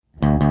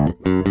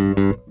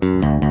Welcome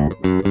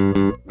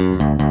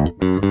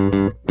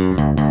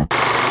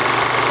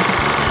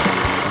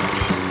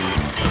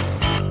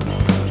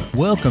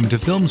to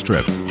Film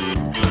Strip.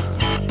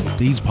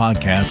 These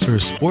podcasts are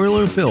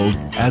spoiler-filled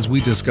as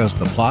we discuss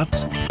the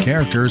plots,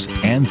 characters,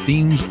 and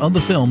themes of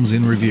the films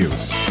in review.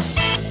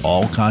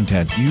 All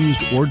content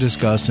used or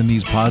discussed in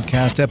these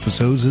podcast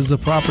episodes is the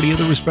property of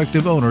the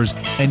respective owners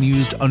and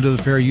used under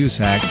the Fair Use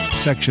Act,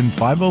 Section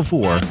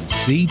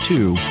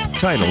 504(c)(2),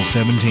 Title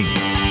 17.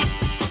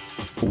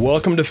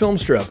 Welcome to Film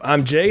Strip.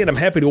 I'm Jay, and I'm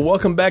happy to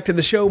welcome back to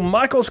the show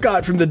Michael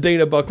Scott from the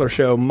Dana Buckler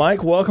Show.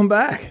 Mike, welcome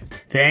back.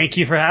 Thank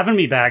you for having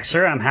me back,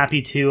 sir. I'm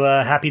happy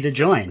to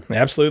join.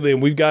 Absolutely,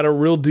 and we've got a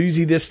real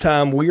doozy this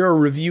time. We are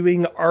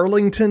reviewing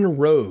Arlington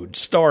Road,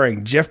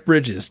 starring Jeff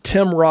Bridges,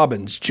 Tim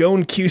Robbins,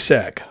 Joan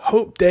Cusack,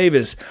 Hope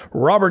Davis,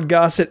 Robert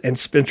Gossett, and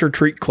Spencer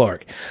Treat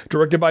Clark.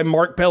 Directed by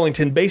Mark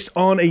Pellington, based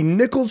on a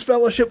Nichols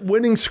Fellowship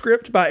winning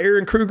script by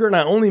Aaron Kruger, and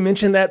I only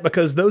mention that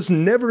because those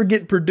never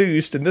get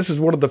produced, and this is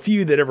one of the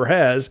few that ever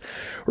has.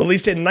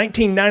 Released in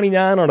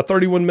 1999 on a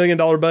 $31 million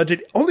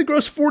budget, only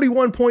grossed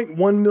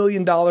 $41.1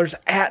 million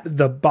at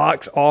the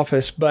box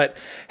office, but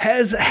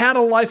has had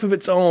a life of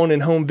its own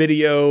in home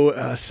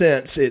video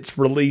since its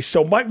release.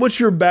 So, Mike, what's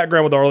your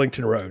background with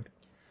Arlington Road?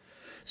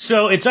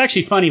 So it's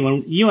actually funny,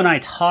 when you and I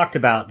talked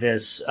about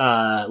this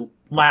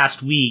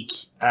last week,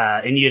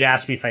 and you had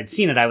asked me if I'd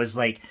seen it, I was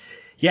like,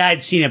 yeah,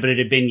 I'd seen it, but it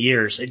had been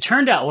years. It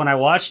turned out when I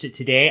watched it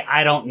today,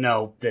 I don't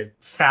know, the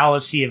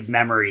fallacy of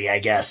memory, I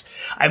guess.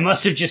 I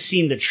must have just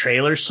seen the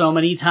trailer so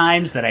many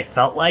times that I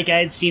felt like I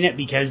had seen it,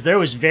 because there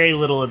was very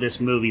little of this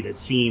movie that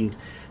seemed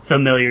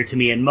familiar to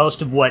me, and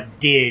most of what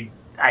did,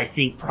 I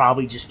think,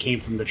 probably just came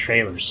from the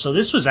trailers. So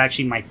this was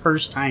actually my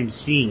first time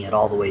seeing it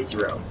all the way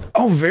through.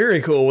 Oh,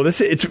 very cool. Well,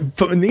 it's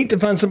neat to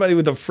find somebody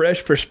with a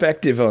fresh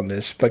perspective on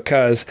this,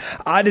 because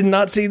I did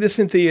not see this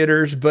in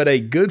theaters, but a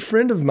good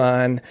friend of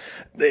mine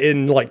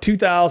in like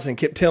 2000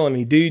 kept telling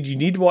me, dude, you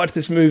need to watch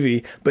this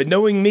movie. But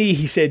knowing me,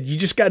 he said, you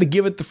just got to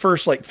give it the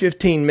first like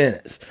 15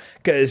 minutes.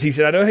 Because he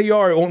said, I know how you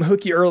are, it won't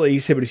hook you early. He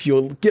said, but if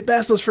you'll get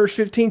past those first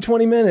 15,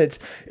 20 minutes,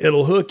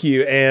 it'll hook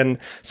you. And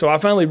so I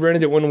finally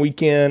rented it one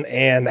weekend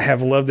and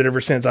have loved it ever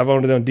since. I've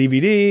owned it on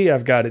DVD.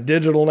 I've got it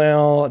digital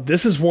now.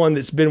 This is one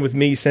that's been with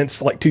me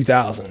since like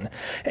 2000.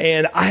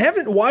 And I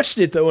haven't watched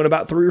it, though, in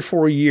about 3 or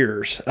 4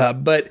 years.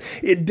 But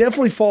it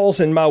definitely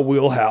falls in my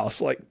wheelhouse,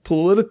 like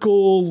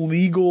political,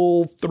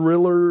 legal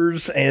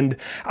thrillers. And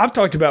I've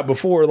talked about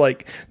before,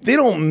 like, they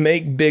don't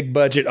make big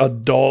budget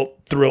adult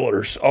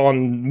thrillers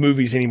on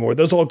movies anymore.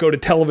 Those all go to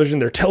television.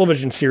 They're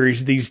television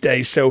series these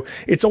days. So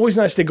it's always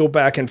nice to go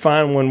back and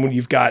find one when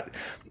you've got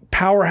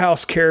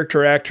powerhouse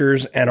character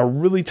actors and a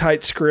really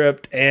tight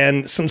script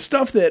and some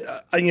stuff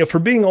that, for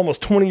being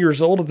almost 20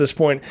 years old at this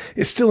point,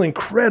 is still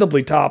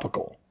incredibly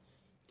topical.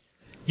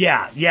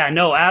 Yeah,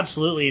 no,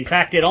 absolutely. In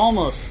fact, it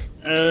almost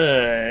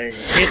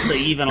hits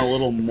even a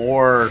little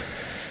more.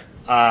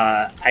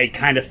 I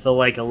kind of feel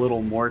like a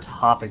little more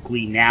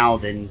topically now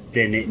than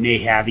it may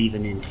have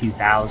even in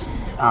 2000.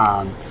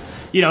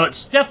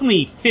 It's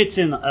definitely fits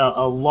in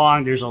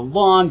there's a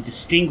long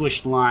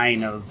distinguished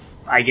line of,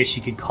 I guess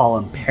you could call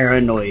them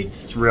paranoid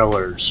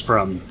thrillers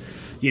from,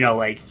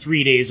 like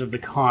 3 Days of the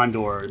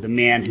Condor, The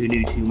Man Who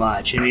Knew Too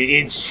Much. And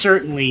it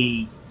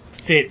certainly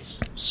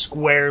fits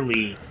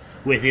squarely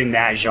within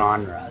that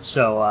genre.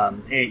 So,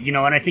 and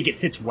I think it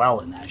fits well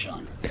in that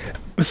genre.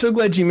 I'm so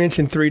glad you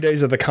mentioned 3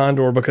 Days of the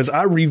Condor, because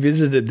I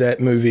revisited that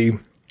movie,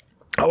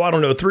 3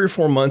 or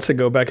 4 months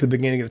ago, back at the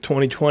beginning of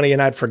 2020,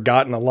 and I'd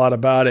forgotten a lot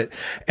about it.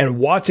 And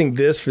watching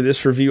this for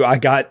this review, I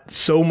got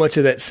so much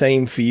of that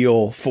same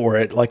feel for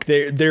it. Like,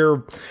 they're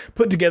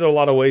put together a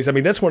lot of ways. I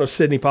mean, that's one of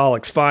Sidney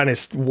Pollack's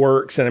finest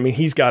works, and I mean,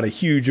 he's got a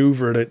huge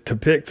oeuvre to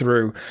pick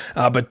through.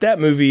 But that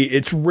movie,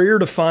 it's rare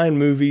to find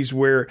movies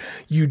where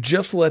you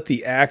just let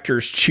the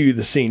actors chew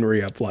the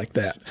scenery up like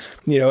that.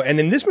 And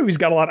in this movie's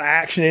got a lot of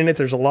action in it.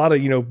 There's a lot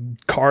of,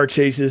 car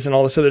chases and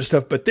all this other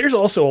stuff. But there's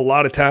also a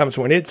lot of times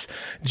when it's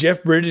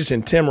Jeff Bridges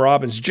and Tim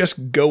Robbins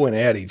just going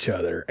at each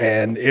other.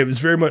 And it was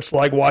very much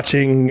like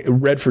watching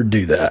Redford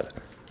do that.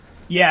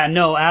 Yeah,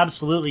 no,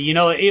 absolutely.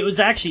 It was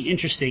actually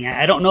interesting.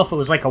 I don't know if it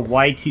was like a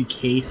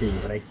Y2K thing,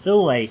 but I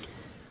feel like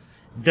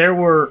there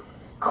were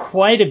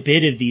quite a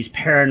bit of these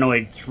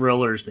paranoid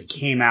thrillers that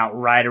came out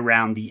right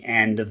around the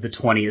end of the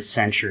 20th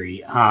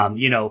century.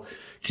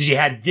 Because you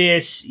had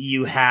this,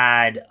 you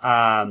had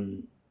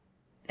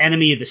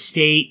Enemy of the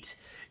State,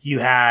 you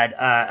had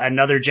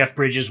another Jeff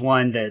Bridges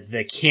one,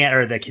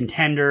 the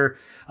Contender,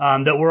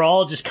 that were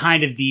all just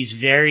kind of these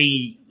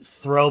very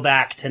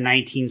throwback to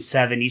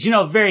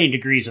 1970s, varying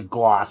degrees of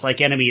gloss.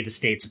 Like Enemy of the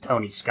State's a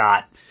Tony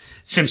Scott,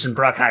 Simpson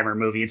Bruckheimer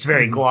movie. It's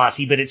very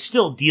glossy, but it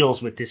still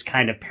deals with this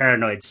kind of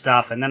paranoid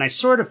stuff. And then I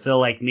sort of feel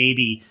like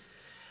maybe,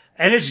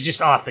 and this is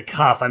just off the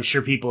cuff, I'm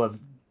sure people have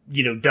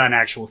done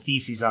actual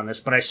theses on this,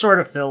 but I sort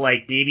of feel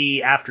like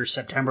maybe after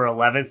September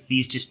 11th,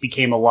 these just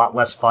became a lot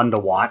less fun to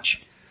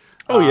watch.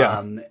 Oh, yeah.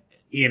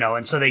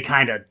 And so they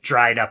kind of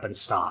dried up and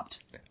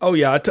stopped. Oh,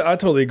 yeah, I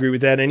totally agree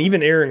with that. And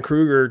even Aaron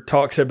Kruger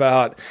talks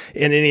about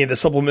in any of the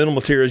supplemental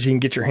materials you can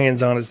get your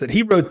hands on is that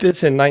he wrote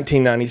this in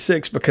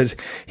 1996 because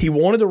he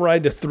wanted to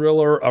write a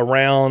thriller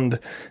around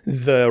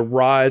the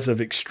rise of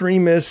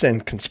extremists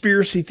and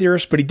conspiracy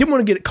theorists, but he didn't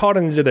want to get caught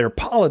into their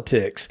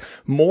politics,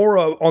 more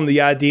on the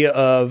idea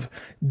of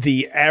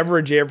the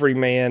average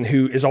everyman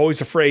who is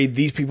always afraid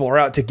these people are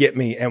out to get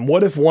me. And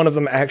what if one of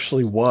them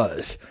actually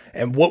was?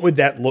 And what would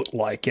that look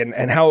like and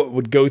how it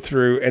would go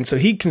through? And so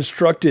he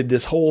constructed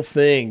this whole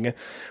thing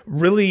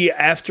really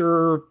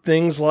after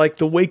things like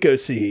the Waco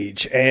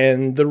siege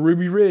and the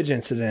Ruby Ridge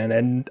incident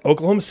and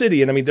Oklahoma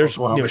City. And I mean, there's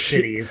Oklahoma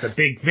City is the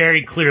big,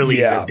 very clearly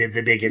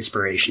the big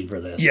inspiration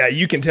for this. Yeah,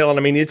 you can tell. And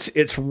I mean,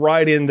 it's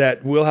right in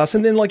that wheelhouse.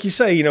 And then, like you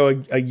say,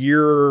 a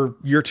year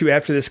or two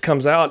after this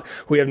comes out,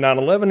 we have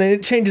 9/11 and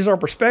it changes our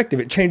perspective.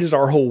 It changes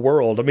our whole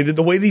world. I mean,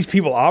 the way these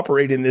people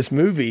operate in this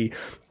movie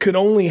could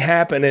only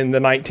happen in the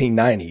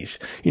 1990s.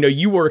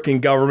 You work in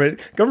government.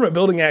 Government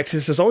building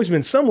access has always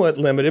been somewhat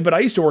limited, but I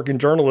used to work in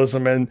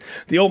journalism, and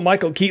the old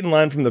Michael Keaton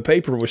line from the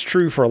paper was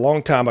true for a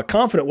long time. A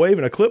confident wave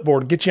and a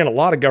clipboard gets you in a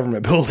lot of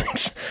government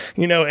buildings,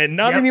 and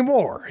not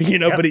anymore,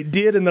 but it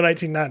did in the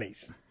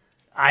 1990s.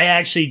 I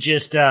actually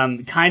just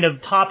kind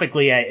of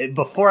topically,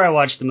 before I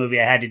watched the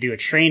movie, I had to do a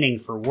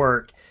training for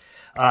work.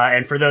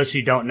 And for those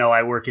who don't know,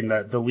 I work in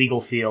the legal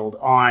field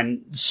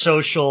on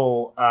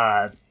social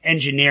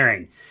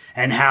engineering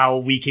and how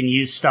we can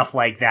use stuff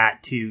like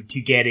that to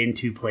get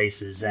into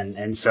places.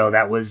 And so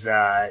that was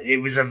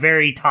it was a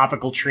very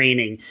topical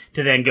training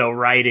to then go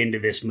right into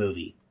this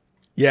movie.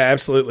 Yeah,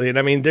 absolutely. And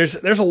I mean, there's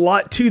a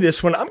lot to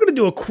this one. I'm going to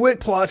do a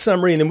quick plot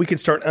summary and then we can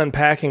start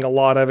unpacking a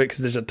lot of it because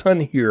there's a ton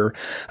here.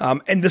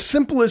 And the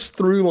simplest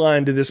through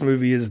line to this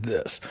movie is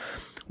this.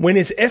 When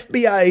his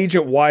FBI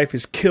agent wife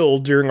is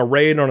killed during a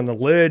raid on an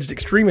alleged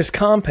extremist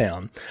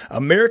compound,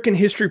 American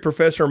history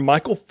professor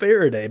Michael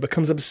Faraday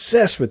becomes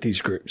obsessed with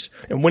these groups.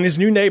 And when his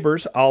new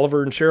neighbors,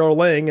 Oliver and Cheryl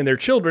Lang, and their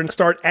children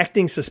start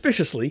acting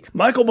suspiciously,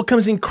 Michael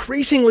becomes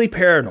increasingly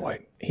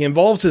paranoid. He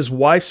involves his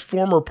wife's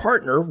former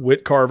partner,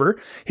 Whit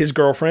Carver, his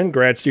girlfriend,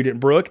 grad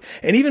student Brooke,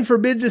 and even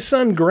forbids his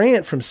son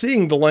Grant from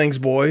seeing the Lang's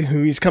boy,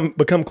 who he's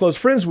become close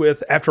friends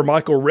with after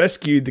Michael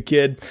rescued the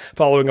kid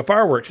following a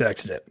fireworks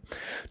accident.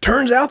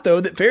 Turns out, though,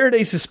 that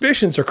Faraday's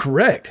suspicions are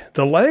correct.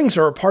 The Langs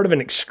are a part of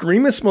an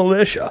extremist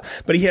militia,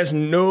 but he has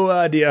no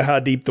idea how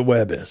deep the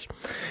web is.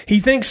 He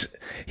thinks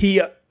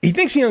he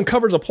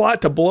uncovers a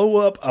plot to blow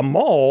up a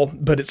mall,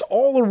 but it's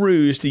all a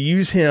ruse to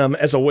use him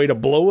as a way to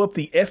blow up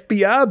the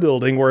FBI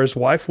building where his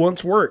wife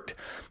once worked.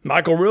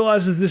 Michael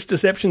realizes this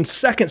deception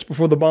seconds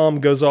before the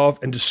bomb goes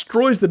off and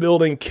destroys the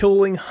building,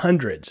 killing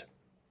hundreds.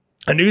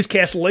 A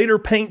newscast later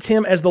paints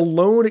him as the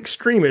lone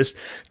extremist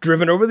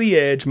driven over the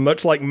edge,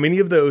 much like many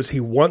of those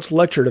he once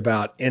lectured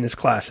about in his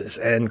classes,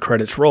 and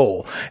credits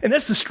roll. And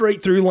that's the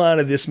straight through line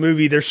of this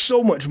movie. There's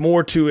so much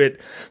more to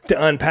it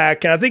to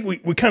unpack. And I think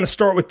we kind of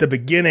start with the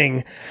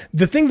beginning.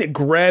 The thing that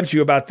grabs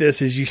you about this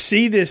is you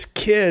see this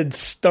kid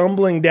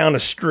stumbling down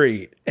a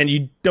street and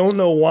you don't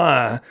know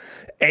why.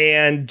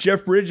 And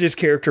Jeff Bridges'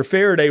 character,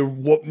 Faraday,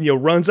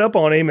 runs up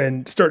on him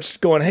and starts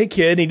going, "Hey,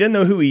 kid," and he doesn't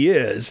know who he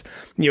is,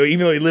 even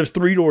though he lives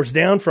 3 doors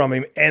down from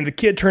him. And the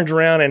kid turns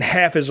around and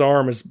half his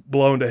arm is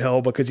blown to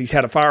hell because he's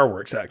had a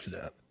fireworks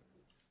accident.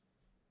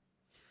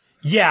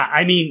 Yeah,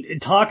 I mean,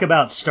 talk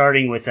about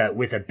starting with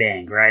a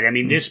bang, right? I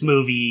mean, this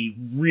movie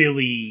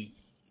really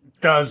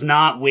does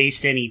not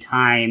waste any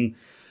time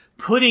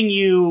putting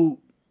you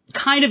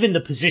kind of in the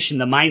position,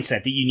 the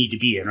mindset that you need to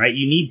be in, right?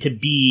 You need to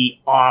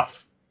be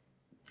off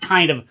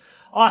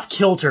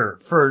kilter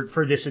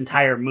for this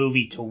entire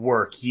movie to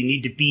work. You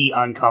need to be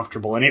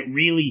uncomfortable, and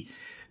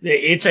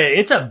it's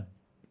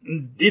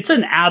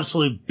an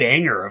absolute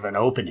banger of an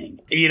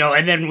opening,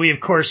 and then we of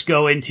course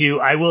go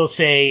into, I will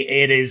say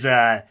it is,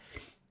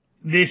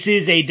 this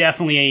is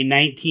definitely a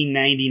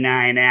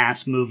 1999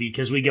 ass movie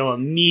because we go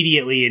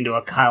immediately into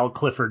a Kyle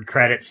Clifford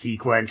credit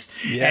sequence.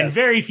 Yes. And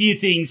very few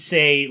things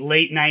say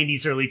late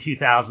 90s, early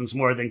 2000s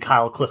more than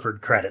Kyle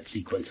Clifford credit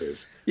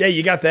sequences. Yeah,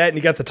 you got that, and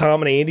you got the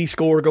Tom and Andy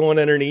score going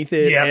underneath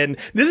it. Yep. And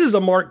this is a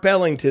Mark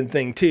Pellington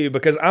thing, too,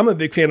 because I'm a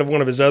big fan of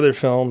one of his other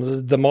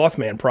films, The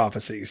Mothman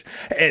Prophecies.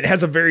 It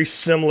has a very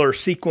similar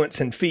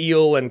sequence and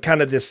feel and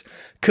kind of this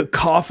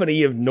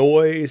cacophony of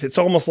noise. It's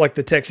almost like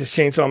the Texas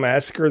Chainsaw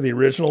Massacre, the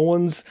original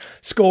one's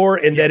score,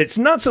 in that it's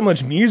not so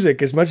much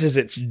music as much as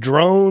it's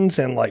drones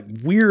and like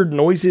weird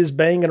noises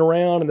banging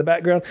around in the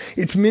background.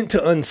 It's meant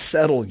to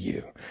unsettle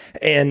you.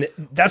 And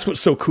that's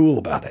what's so cool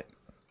about it.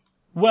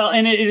 Well,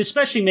 and it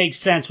especially makes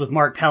sense with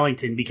Mark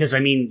Pellington because, I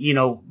mean,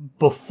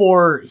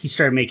 before he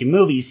started making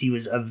movies, he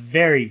was a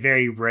very,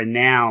 very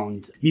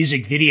renowned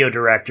music video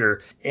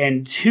director.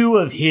 And two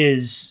of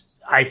his,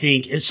 I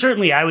think,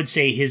 certainly I would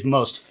say his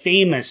most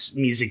famous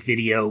music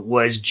video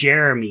was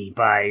Jeremy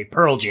by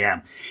Pearl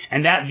Jam.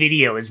 And that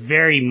video is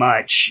very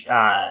much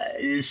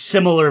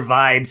similar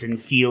vibes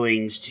and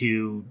feelings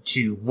to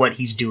what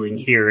he's doing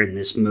here in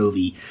this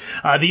movie.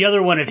 The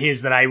other one of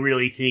his that I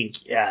really think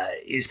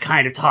is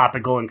kind of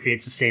topical and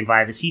creates the same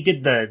vibe is he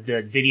did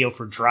the video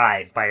for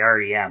Drive by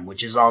R.E.M.,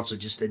 which is also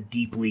just a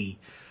deeply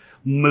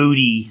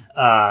moody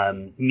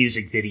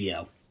music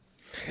video.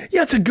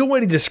 Yeah, it's a good way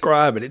to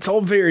describe it. It's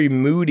all very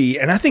moody.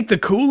 And I think the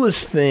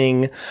coolest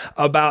thing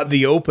about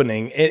the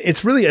opening,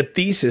 it's really a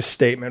thesis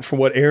statement for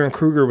what Ehren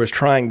Kruger was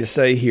trying to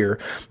say here.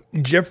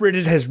 Jeff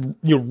Bridges has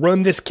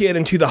run this kid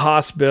into the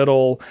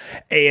hospital,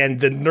 and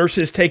the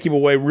nurses take him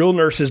away. Real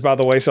nurses, by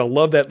the way, so I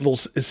love that little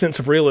sense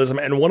of realism.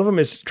 And one of them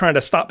is trying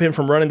to stop him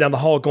from running down the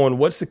hall going,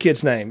 "What's the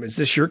kid's name? Is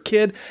this your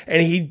kid?"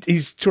 And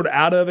he's sort of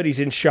out of it. He's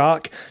in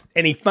shock.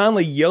 And he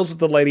finally yells at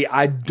the lady,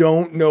 "I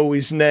don't know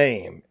his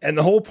name." And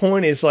the whole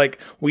point is like,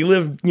 we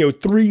live,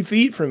 3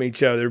 feet from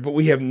each other, but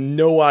we have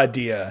no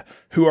idea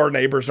who our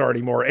neighbors are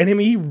anymore. And I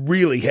mean, he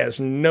really has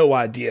no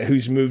idea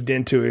who's moved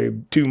into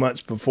him 2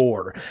 months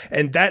before.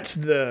 And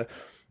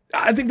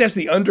I think that's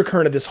the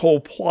undercurrent of this whole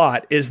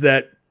plot, is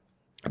that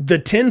the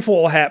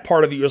tinfoil hat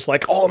part of you is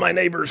like, all my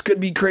neighbors could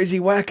be crazy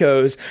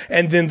wackos.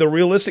 And then the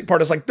realistic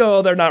part is like,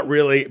 no, they're not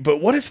really.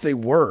 But what if they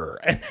were?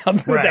 And how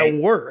would that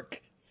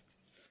work?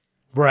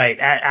 Right.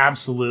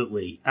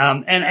 Absolutely.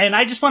 And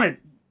I just want to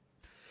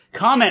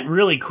comment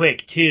really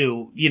quick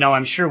too.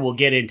 I'm sure we'll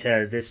get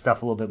into this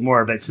stuff a little bit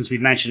more, but since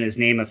we've mentioned his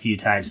name a few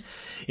times,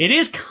 it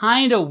is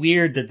kind of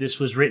weird that this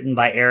was written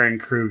by Ehren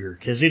Kruger,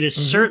 because it is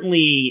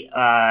certainly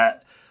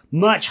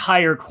much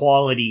higher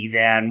quality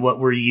than what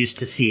we're used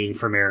to seeing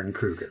from Ehren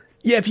Kruger.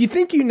 Yeah, if you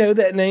think you know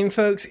that name,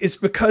 folks, it's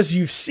because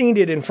you've seen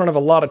it in front of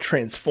a lot of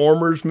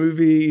Transformers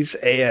movies,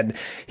 and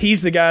he's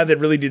the guy that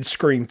really did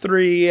Scream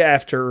 3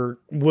 after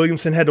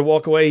Williamson had to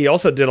walk away. He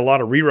also did a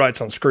lot of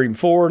rewrites on Scream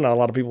 4. Not a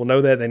lot of people know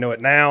that. They know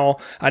it now.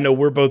 I know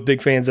we're both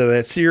big fans of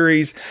that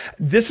series.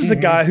 This is a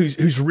guy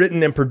who's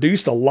written and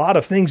produced a lot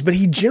of things, but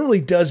he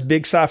generally does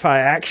big sci-fi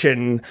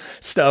action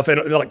stuff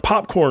and like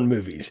popcorn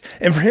movies.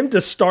 And for him to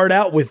start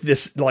out with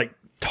this like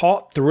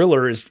taut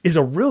thriller is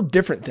a real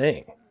different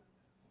thing.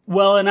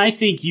 Well, and I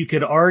think you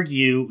could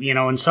argue,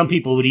 and some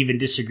people would even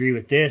disagree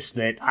with this,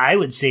 that I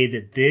would say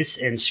that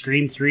this and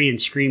Scream 3 and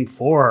Scream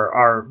 4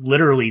 are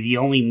literally the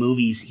only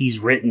movies he's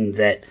written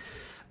that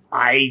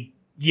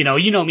you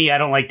know me, I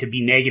don't like to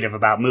be negative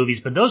about movies,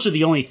 but those are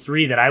the only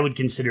 3 that I would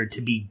consider to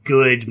be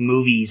good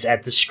movies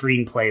at the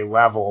screenplay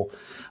level.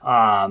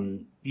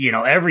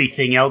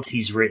 Everything else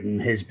he's written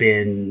has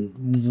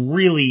been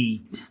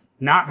really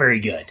not very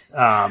good,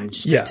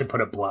 to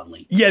put it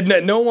bluntly. Yeah,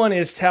 no one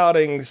is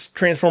touting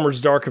Transformers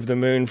Dark of the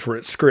Moon for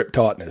its script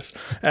tautness.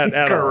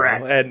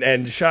 Correct.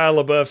 And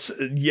Shia LaBeouf's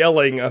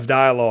yelling of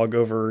dialogue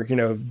over,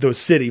 the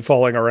city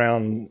falling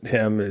around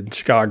him in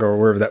Chicago or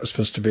wherever that was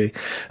supposed to be.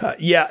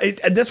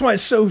 That's why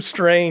it's so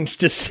strange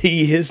to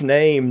see his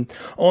name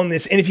on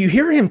this. And if you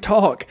hear him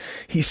talk,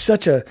 he's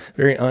such a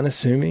very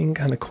unassuming,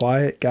 kind of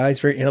quiet guy. He's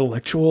very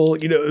intellectual,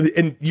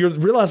 and you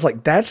realize,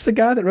 like, that's the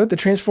guy that wrote the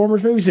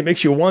Transformers movies. It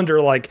makes you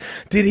wonder, like,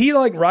 did he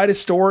like write a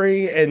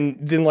story and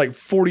then like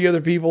 40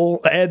 other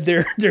people add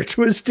their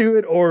twist to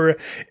it? Or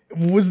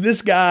was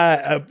this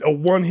guy a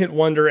one-hit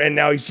wonder and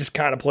now he's just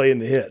kind of playing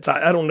the hits?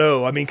 I don't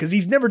know. I mean, because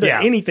he's never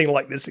done anything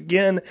like this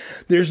again.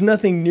 There's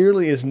nothing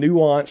nearly as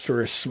nuanced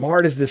or as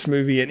smart as this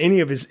movie and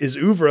any of his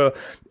oeuvre,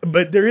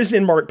 but there is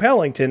in Mark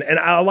Pellington. And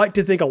I like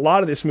to think a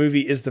lot of this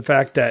movie is the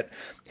fact that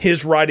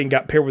his writing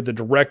got paired with the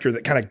director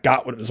that kind of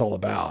got what it was all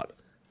about.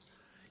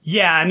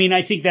 Yeah, I mean,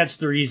 I think that's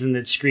the reason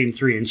that Scream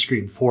 3 and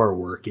Scream 4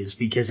 work, is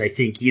because I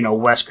think,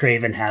 Wes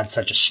Craven had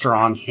such a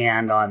strong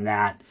hand on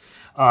that.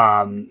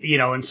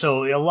 And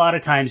so a lot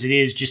of times it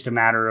is just a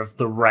matter of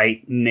the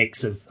right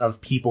mix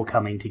of people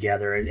coming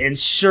together. And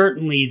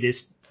certainly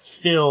this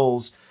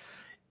feels,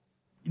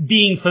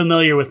 being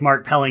familiar with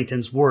Mark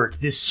Pellington's work,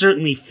 this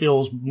certainly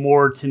feels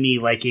more to me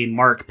like a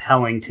Mark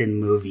Pellington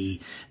movie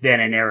than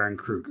an Ehren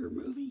Kruger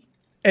movie.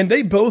 And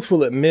they both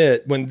will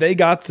admit when they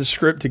got the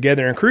script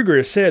together, and Kruger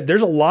has said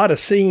there's a lot of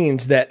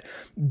scenes that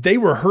they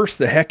rehearsed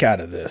the heck out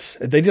of this.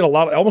 They did a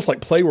lot of almost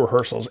like play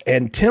rehearsals,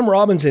 and Tim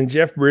Robbins and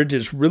Jeff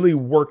Bridges really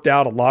worked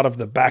out a lot of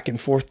the back and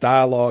forth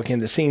dialogue in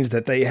the scenes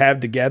that they have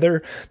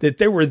together, that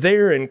they were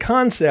there in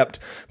concept,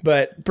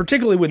 but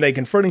particularly when they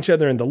confront each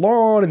other in the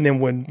lawn. And then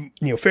when,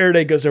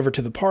 Faraday goes over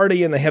to the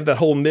party and they have that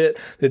whole bit,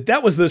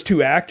 that was those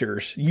two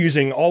actors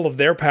using all of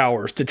their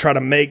powers to try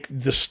to make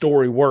the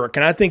story work.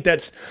 And I think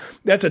that's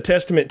a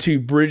testament to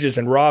Bridges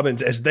and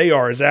Robbins as they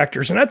are as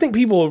actors. And I think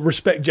people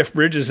respect Jeff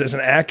Bridges as an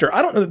actor.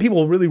 I don't know that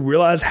people really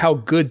realize how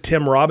good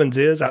Tim Robbins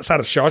is outside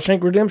of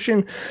Shawshank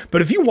Redemption.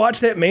 But if you watch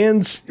that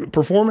man's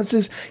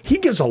performances, he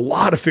gives a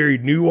lot of very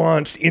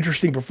nuanced,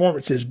 interesting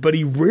performances, but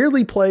he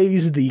rarely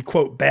plays the,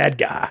 quote, bad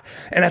guy.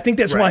 And I think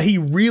that's why he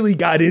really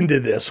got into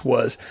this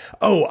was,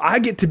 I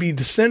get to be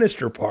the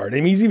sinister part. I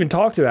mean, he's even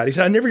talked about it. He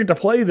said, I never get to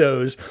play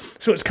those.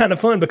 So it's kind of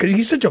fun because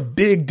he's such a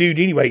big dude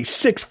anyway. He's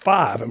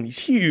 6'5". I mean, he's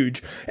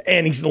huge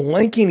and he's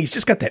lanky and he's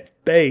just got that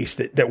base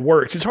that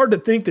works. It's hard to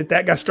think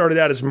that guy started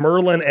out as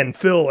Merlin and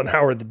Phil and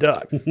Howard the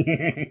Duck.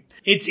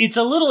 It's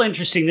a little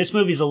interesting. This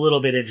movie's a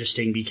little bit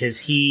interesting because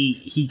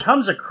he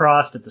comes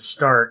across at the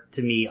start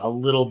to me a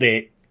little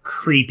bit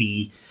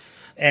creepy.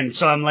 And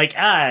so I'm like,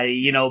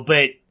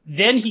 but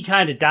then he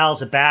kind of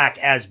dials it back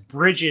as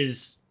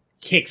Bridges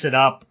kicks it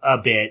up a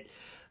bit.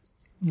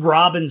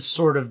 Robbins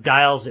sort of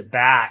dials it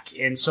back.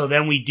 And so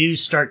then we do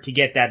start to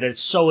get that.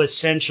 That's so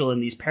essential in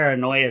these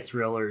paranoia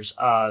thrillers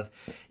of,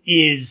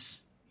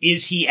 is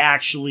he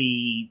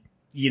actually,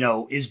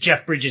 is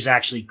Jeff Bridges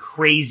actually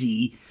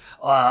crazy?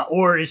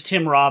 Or is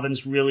Tim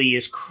Robbins really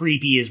as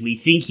creepy as we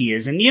think he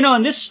is? And,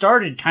 and this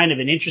started kind of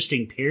an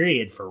interesting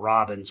period for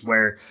Robbins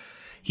where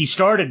he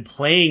started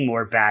playing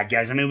more bad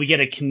guys. I mean, we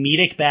get a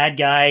comedic bad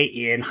guy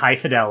in High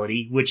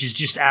Fidelity, which is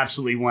just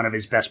absolutely one of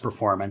his best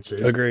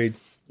performances. Agreed.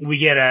 We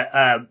get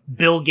a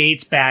Bill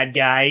Gates bad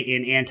guy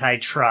in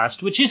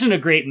Antitrust, which isn't a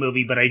great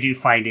movie, but I do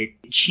find it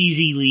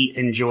cheesily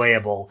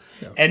enjoyable.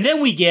 Yeah. And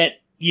then we get,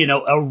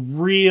 a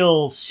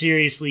real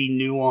seriously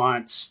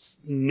nuanced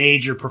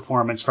major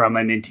performance from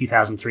him in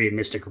 2003 in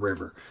Mystic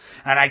River.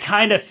 And I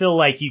kind of feel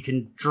like you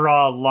can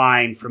draw a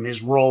line from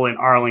his role in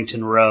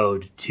Arlington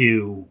Road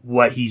to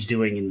what he's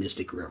doing in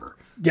Mystic River.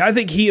 Yeah, I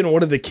think he and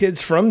one of the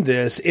kids from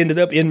this ended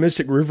up in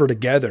Mystic River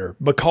together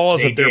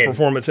because of their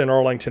performance in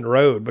Arlington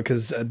Road,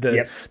 because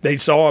they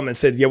saw him and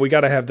said, yeah, we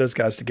got to have those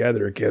guys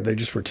together again. They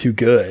just were too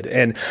good.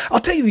 And I'll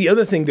tell you the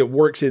other thing that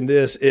works in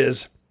this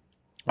is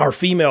our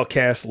female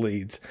cast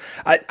leads.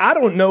 I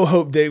don't know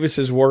Hope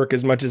Davis's work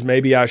as much as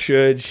maybe I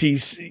should.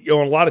 She's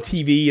on a lot of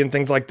TV and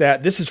things like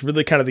that. This is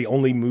really kind of the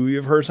only movie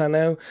of hers I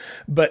know.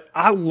 But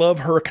I love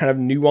her kind of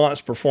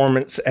nuanced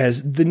performance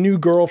as the new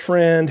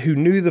girlfriend who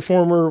knew the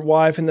former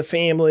wife and the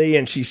family,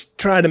 and she's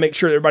trying to make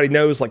sure that everybody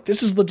knows, like,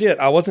 this is legit.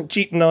 I wasn't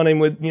cheating on him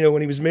with,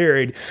 when he was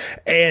married.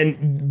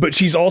 But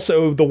she's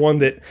also the one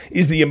that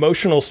is the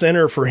emotional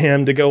center for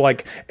him to go,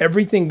 like,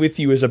 everything with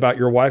you is about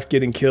your wife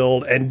getting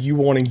killed and you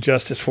wanting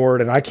justice for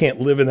it, and I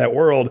can't live in that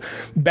world,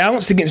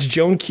 balanced against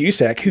Joan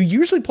Cusack, who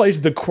usually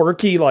plays the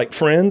quirky, like,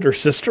 friend or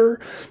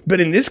sister.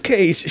 But in this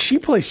case, she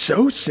plays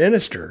so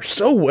sinister,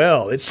 so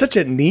well. It's such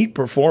a neat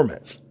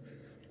performance.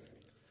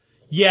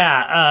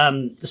 Yeah.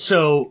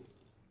 So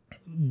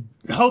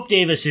Hope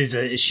Davis she's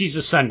a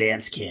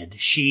Sundance kid.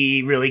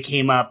 She really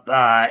came up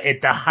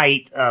at the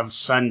height of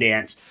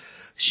Sundance.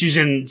 She was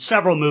in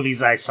several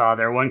movies I saw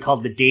there. One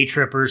called The Day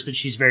Trippers that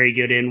she's very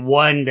good in.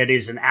 One that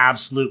is an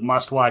absolute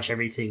must-watch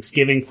every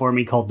Thanksgiving for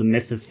me called The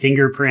Myth of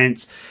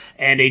Fingerprints.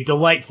 And a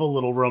delightful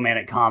little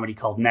romantic comedy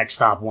called Next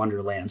Stop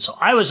Wonderland. So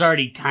I was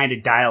already kind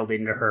of dialed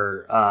into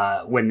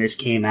her when this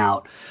came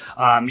out.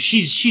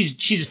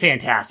 She's a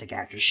fantastic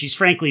actress. She's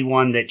frankly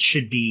one that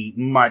should be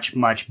much,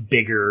 much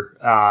bigger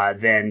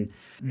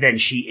than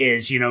she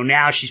is.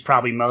 Now she's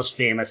probably most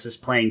famous as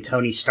playing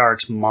Tony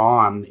Stark's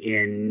mom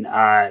in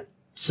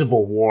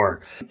Civil War.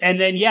 And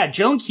then,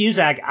 Joan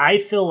Cusack, I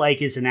feel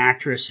like, is an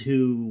actress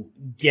who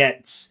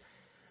gets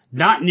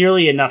not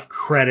nearly enough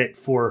credit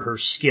for her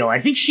skill. I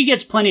think she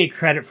gets plenty of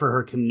credit for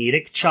her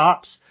comedic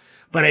chops,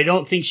 but I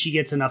don't think she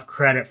gets enough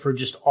credit for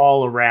just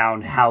all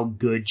around how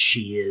good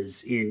she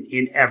is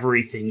in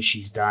everything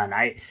she's done.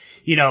 I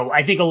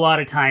think a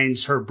lot of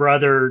times her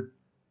brother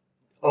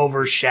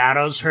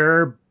overshadows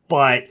her,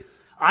 but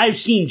I've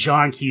seen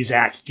John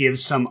Cusack give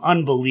some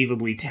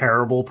unbelievably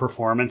terrible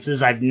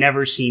performances. I've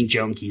never seen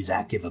Joan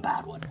Cusack give a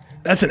bad one.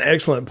 That's an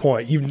excellent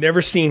point. You've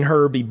never seen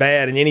her be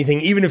bad in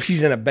anything. Even if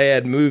she's in a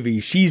bad movie,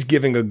 she's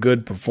giving a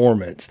good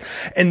performance.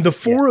 And the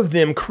four of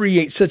them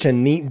create such a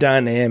neat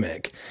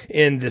dynamic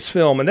in this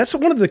film. And that's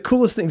one of the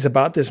coolest things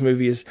about this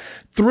movie is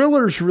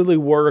thrillers really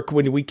work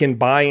when we can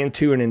buy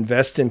into and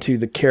invest into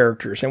the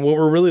characters. And what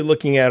we're really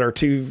looking at are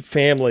two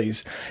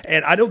families.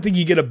 And I don't think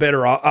you get a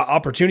better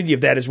opportunity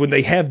of that is when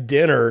they have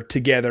dinner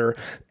together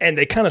and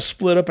they kind of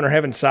split up and are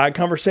having side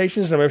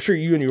conversations. And I'm sure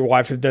you and your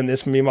wife have done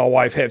this. Me and my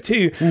wife have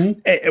too. Mm-hmm.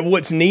 And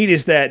what's neat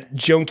is that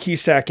Joan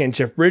Cusack and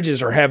Jeff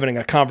Bridges are having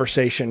a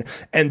conversation,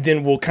 and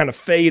then we'll kind of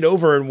fade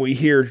over and we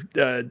hear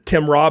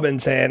Tim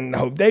Robbins and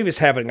Hope Davis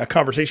having a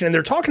conversation, and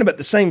they're talking about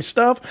the same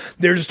stuff.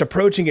 They're just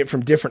approaching it from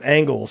different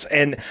angles.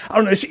 And I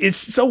don't know, it's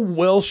so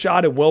well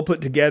shot and well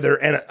put together.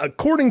 And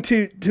according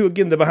to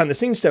again, the behind the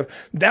scenes stuff,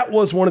 that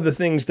was one of the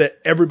things that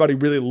everybody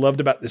really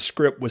loved about the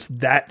script was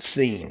that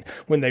scene.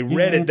 When they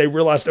read it, they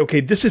realized,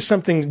 okay, this is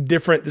something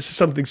different. This is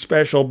something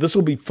special. This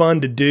will be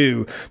fun to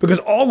do, because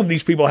all of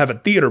these people have a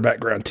theater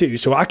background too.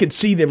 So I could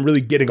see them really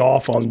getting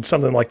off on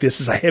something like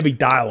this as a heavy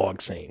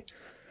dialogue scene.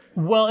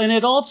 Well, and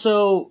it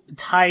also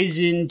ties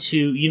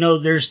into,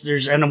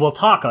 there's, and we'll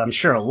talk, I'm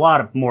sure, a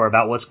lot more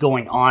about what's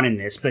going on in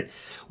this, but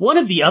one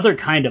of the other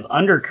kind of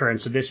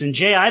undercurrents of this, and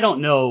Jay, I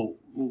don't know,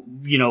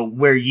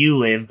 where you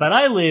live, but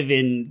I live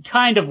in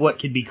kind of what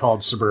could be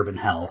called suburban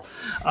hell.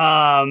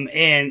 And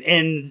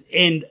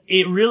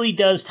it really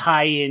does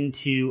tie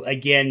into,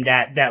 again,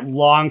 that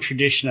long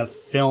tradition of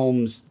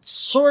films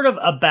sort of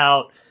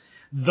about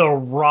the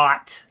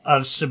rot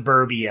of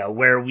suburbia,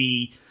 where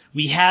we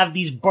have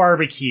these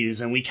barbecues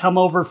and we come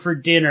over for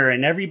dinner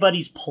and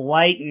everybody's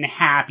polite and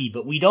happy,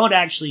 but we don't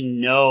actually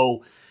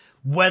know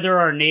whether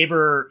our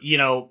neighbor,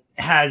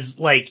 has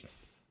like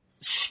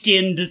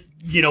skinned,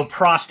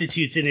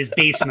 prostitutes in his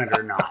basement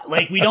or not.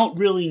 Like, we don't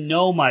really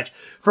know much.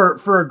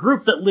 For a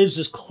group that lives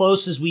as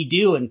close as we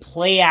do and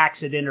play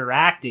acts at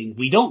interacting,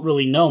 we don't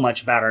really know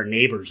much about our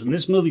neighbors. And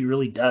this movie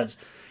really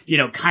does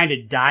kind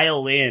of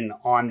dial in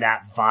on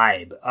that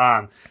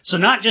vibe. So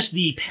not just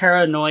the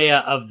paranoia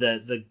of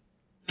the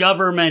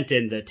government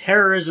and the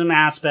terrorism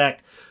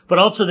aspect, but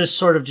also this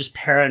sort of just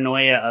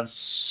paranoia of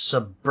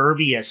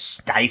suburbia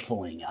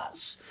stifling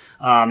us.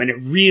 And it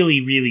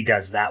really, really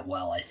does that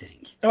well, I think.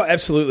 Oh,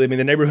 absolutely. I mean,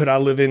 the neighborhood I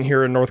live in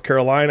here in North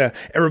Carolina,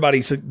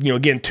 everybody's,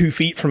 again, 2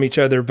 feet from each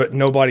other, but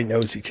nobody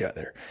knows each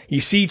other.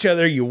 You see each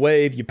other, you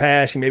wave, you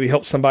pass, you maybe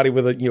help somebody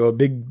with a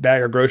big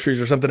bag of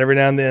groceries or something every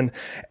now and then.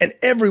 And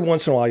every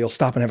once in a while, you'll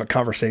stop and have a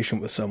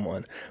conversation with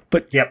someone.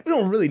 But we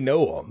don't really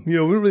know them. We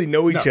don't really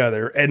know each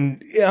other.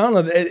 And I don't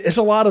know, it's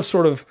a lot of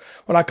sort of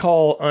what I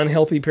call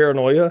unhealthy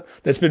paranoia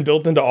that's been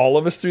built into all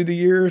of us through the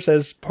years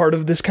as part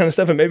of this kind of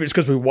stuff. And maybe it's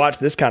because we watch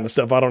this kind of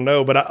stuff. I don't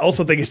know. But I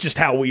also think it's just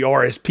how we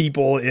are as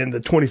people in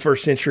the 21st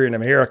century in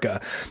America.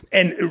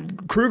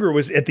 And Kruger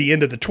was at the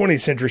end of the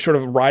 20th century sort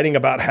of writing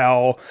about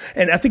how,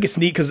 and I think it's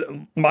neat because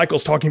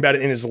Michael's talking about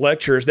it in his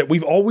lectures, that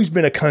we've always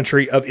been a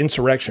country of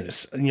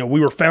insurrectionists. We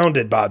were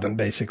founded by them,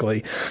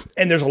 basically.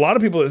 And there's a lot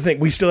of people that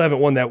think we still haven't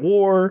won that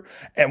war.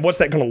 And what's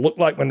that going to look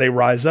like when they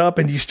rise up?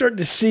 And you start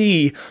to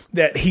see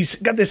that he's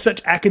got this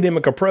such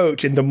academic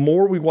approach. And the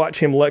more we watch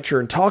him lecture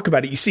and talk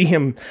about it, you see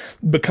him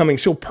becoming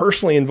so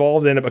personally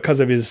involved in it because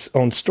of his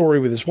own story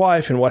with his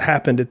wife and what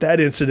happened at that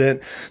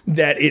incident,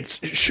 that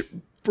it's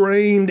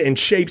framed and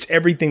shapes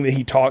everything that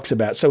he talks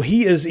about. So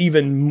he is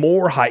even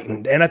more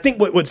heightened. And I think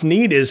what's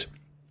neat is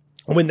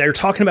when they're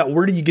talking about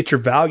where do you get your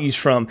values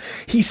from,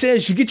 he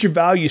says you get your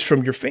values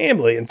from your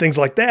family and things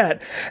like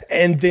that.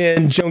 And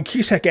then Joan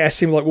Cusack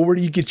asked him, well, where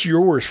do you get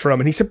yours from?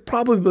 And he said,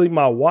 probably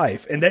my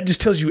wife. And that just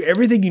tells you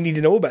everything you need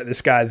to know about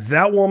this guy.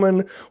 That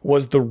woman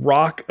was the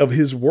rock of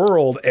his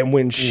world. And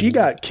when she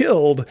got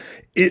killed,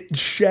 it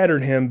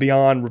shattered him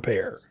beyond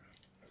repair.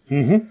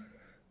 Mm-hmm.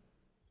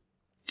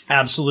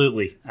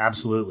 Absolutely.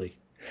 Absolutely.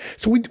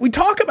 So we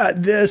talk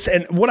about this,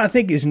 and what I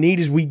think is neat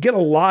is we get a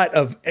lot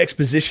of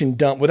exposition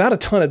dumped without a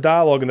ton of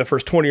dialogue in the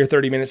first 20 or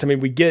 30 minutes. I mean,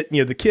 we get,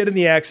 the kid in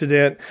the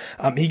accident.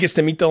 He gets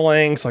to meet the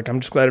Langs, like, I'm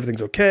just glad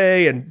everything's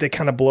okay. And they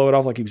kind of blow it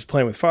off like he was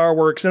playing with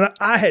fireworks. And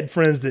I had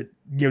friends that,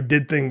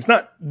 did things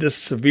not this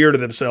severe to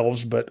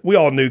themselves, but we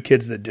all knew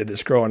kids that did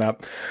this growing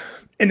up.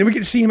 And then we get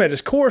to see him at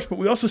his course, but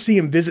we also see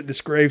him visit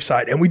this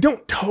gravesite. And we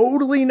don't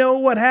totally know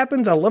what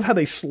happens. I love how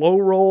they slow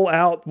roll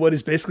out what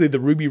is basically the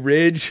Ruby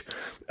Ridge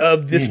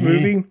of this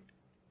movie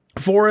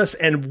for us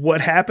and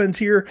what happens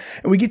here.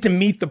 And we get to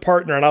meet the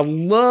partner. And I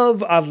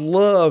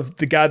love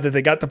the guy that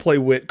they got to play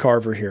Whit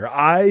Carver here.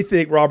 I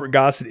think Robert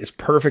Gossett is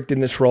perfect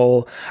in this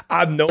role.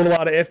 I've known a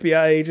lot of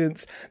FBI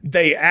agents.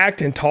 They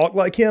act and talk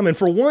like him. And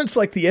for once,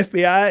 like the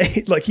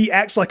FBI, like he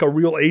acts like a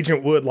real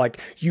agent would.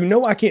 Like,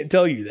 I can't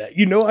tell you that.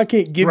 I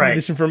can't give you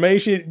this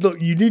information. Look,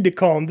 you need to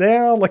calm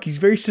down. Like, he's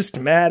very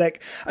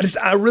systematic.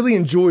 I really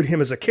enjoyed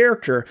him as a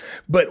character.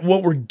 But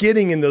what we're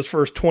getting in those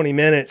first 20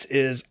 minutes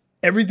is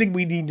everything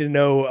we need to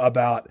know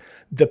about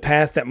the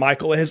path that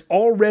Michael is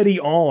already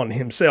on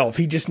himself.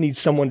 He just needs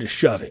someone to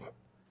shove him.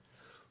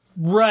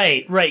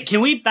 Right. Can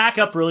we back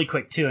up really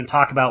quick, too, and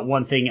talk about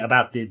one thing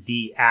about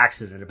the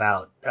accident,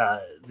 about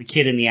the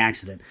kid in the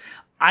accident?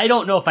 I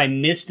don't know if I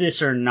missed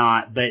this or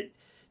not, but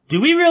do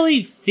we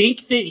really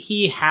think that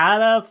he had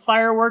a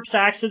fireworks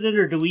accident,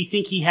 or do we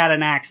think he had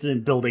an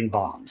accident building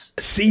bombs?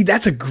 See,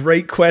 that's a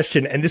great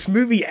question. And this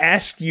movie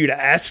asks you to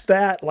ask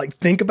that, like,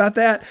 think about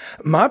that.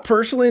 My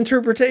personal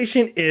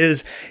interpretation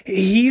is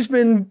he's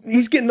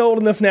getting old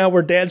enough now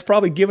where dad's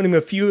probably giving him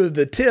a few of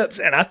the tips.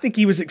 And I think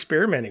he was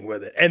experimenting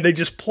with it, and they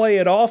just play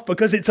it off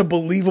because it's a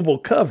believable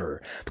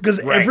cover, because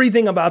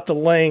everything about the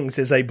Langs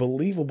is a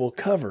believable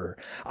cover.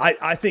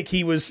 I think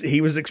he was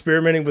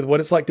experimenting with what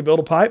it's like to build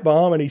a pipe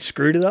bomb, and he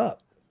screwed it up.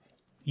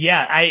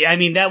 Yeah, I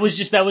mean, that was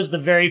the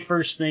very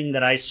first thing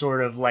that I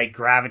sort of like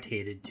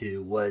gravitated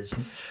to was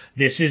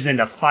this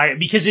isn't a fire,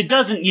 because it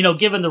doesn't,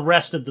 given the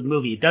rest of the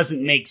movie, it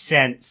doesn't make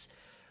sense.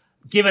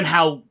 Given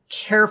how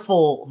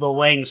careful the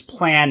Lang's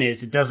plan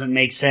is, it doesn't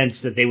make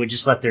sense that they would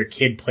just let their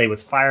kid play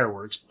with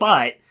fireworks,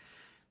 but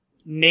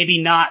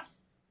maybe not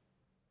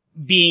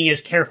being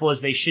as careful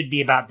as they should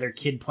be about their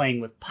kid playing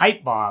with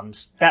pipe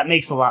bombs. That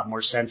makes a lot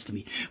more sense to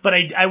me. But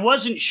I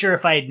wasn't sure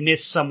if I had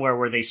missed somewhere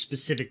where they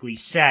specifically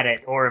said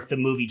it, or if the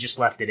movie just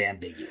left it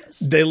ambiguous.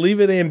 They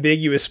leave it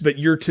ambiguous, but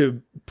you're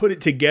to put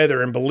it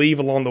together and believe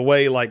along the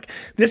way, like,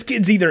 this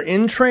kid's either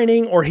in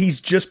training or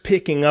he's just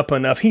picking up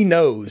enough. He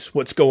knows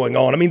what's going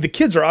on. I mean, the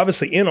kids are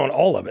obviously in on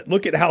all of it.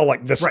 Look at how,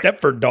 like, the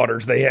Stepford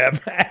daughters they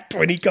have act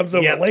when he comes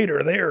over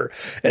later. They're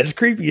as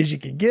creepy as you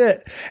can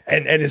get.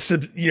 And it's,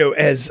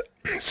 as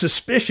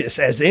suspicious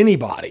as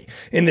anybody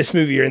in this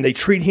movie, and they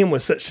treat him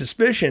with such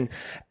suspicion.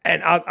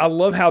 And I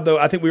love how, though,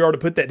 I think we ought to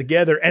put that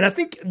together. And I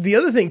think the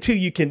other thing too,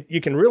 you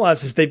can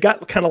realize is they've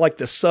got kind of like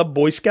the sub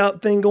Boy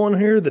Scout thing going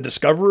here, the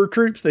Discoverer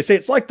troops. They say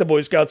it's like the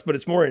Boy Scouts, but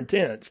it's more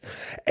intense.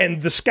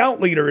 And the scout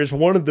leader is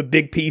one of the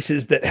big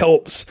pieces that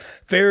helps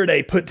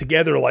Faraday put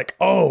together, like,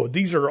 oh,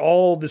 these are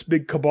all this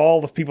big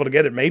cabal of people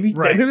together. Maybe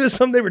there's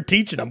something they were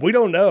teaching them. We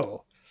don't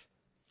know.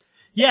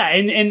 Yeah,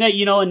 and that,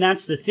 and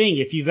that's the thing.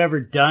 If you've ever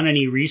done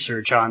any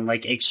research on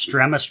like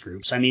extremist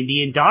groups, I mean,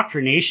 the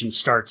indoctrination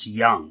starts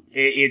young.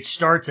 It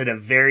starts at a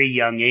very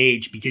young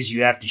age because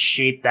you have to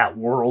shape that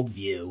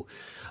worldview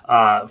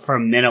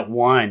from minute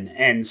one.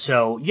 And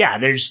so, yeah,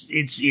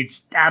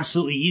 it's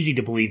absolutely easy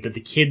to believe that the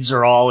kids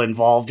are all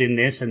involved in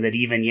this, and that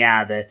even,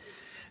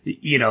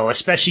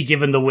 especially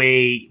given the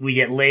way we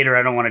get later,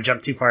 I don't want to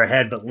jump too far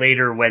ahead, but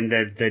later when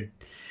the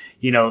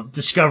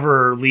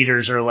Discoverer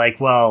leaders are like,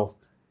 well,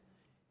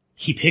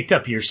 he picked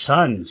up your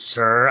son,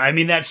 sir. I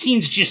mean, that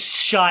scene's just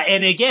shot,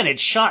 and again,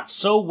 it's shot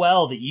so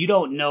well that you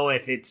don't know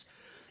if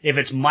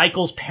it's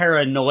Michael's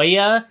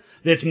paranoia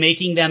that's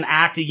making them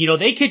act.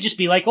 They could just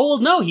be like, oh, well,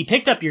 no, he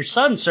picked up your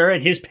son, sir,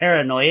 and his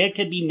paranoia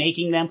could be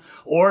making them,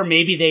 or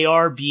maybe they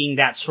are being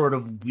that sort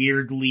of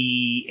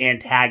weirdly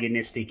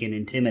antagonistic and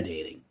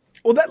intimidating.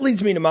 Well, that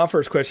leads me to my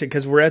first question,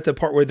 because we're at the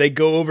part where they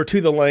go over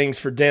to the Langs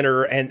for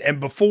dinner, and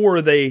before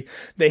they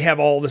have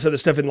all this other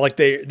stuff, and like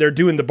they're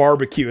doing the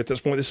barbecue at this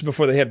point. This is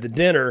before they have the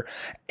dinner,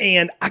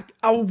 and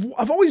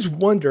I've always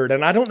wondered,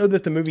 and I don't know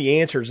that the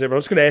movie answers it, but I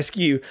was going to ask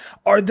you: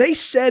 are they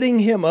setting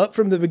him up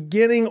from the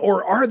beginning,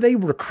 or are they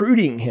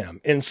recruiting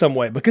him in some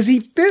way? Because he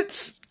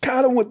fits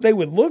kind of what they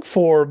would look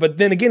for, but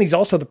then again, he's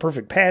also the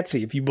perfect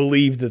patsy if you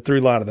believe the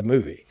through line of the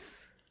movie.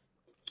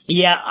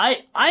 Yeah,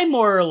 I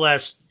more or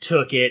less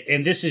took it,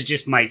 and this is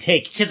just my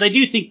take, because I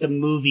do think the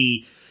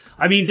movie,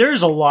 I mean,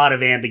 there's a lot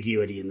of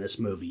ambiguity in this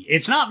movie.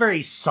 It's not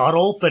very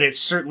subtle, but it's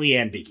certainly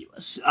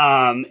ambiguous.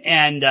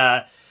 And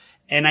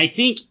I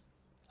think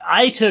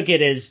I took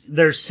it as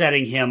they're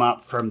setting him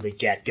up from the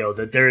get-go,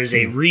 that there is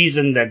a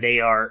reason that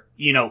they are,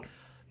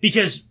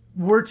 because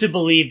we're to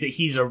believe that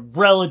he's a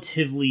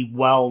relatively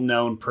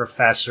well-known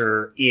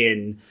professor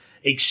in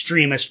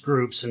extremist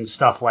groups and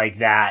stuff like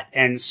that.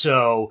 And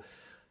so,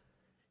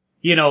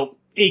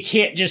 it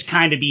can't just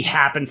kind of be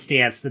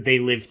happenstance that they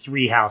live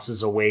 3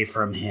 houses away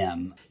from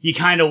him. You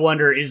kind of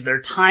wonder, is their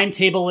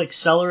timetable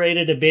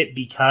accelerated a bit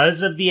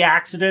because of the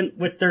accident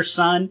with their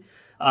son?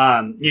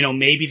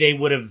 Maybe they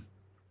would have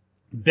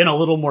been a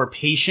little more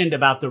patient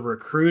about the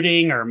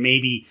recruiting, or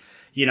maybe,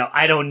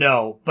 I don't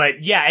know.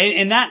 But yeah,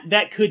 and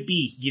that could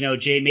be,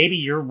 Jay, maybe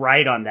you're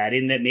right on that,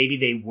 in that maybe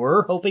they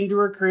were hoping to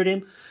recruit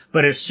him,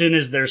 but as soon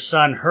as their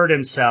son hurt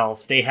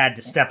himself, they had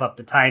to step up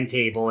the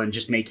timetable and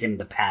just make him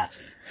the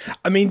patsy.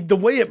 I mean, the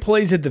way it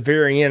plays at the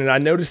very end, and I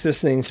noticed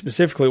this thing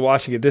specifically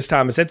watching it this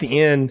time, is at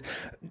the end,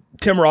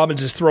 Tim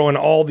Robbins is throwing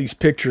all these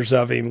pictures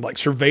of him, like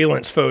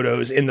surveillance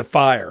photos in the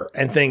fire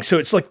and things. So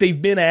it's like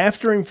they've been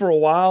after him for a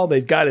while.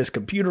 They've got his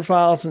computer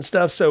files and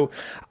stuff. So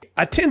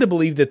I tend to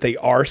believe that they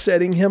are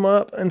setting him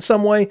up in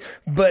some way.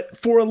 But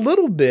for a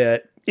little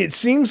bit, it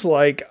seems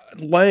like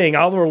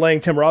Oliver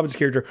Lang, Tim Robbins'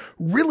 character,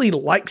 really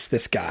likes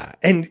this guy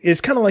and is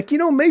kind of like,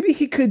 maybe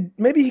he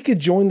could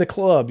join the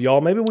club,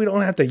 y'all. Maybe we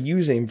don't have to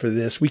use him for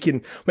this.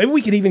 Maybe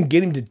we could even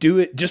get him to do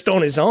it just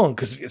on his own,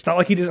 because it's not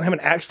like he doesn't have an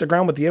axe to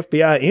grind with the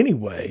FBI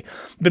anyway.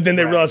 But then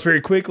they realize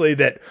very quickly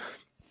that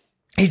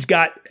he's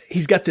got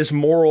this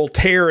moral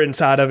tear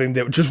inside of him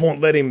that just won't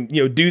let him,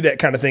 do that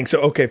kind of thing. So,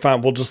 okay,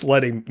 fine. We'll just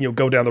let him,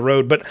 go down the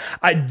road. But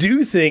I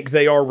do think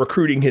they are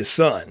recruiting his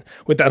son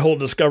with that whole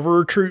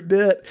Discoverer troop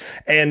bit.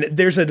 And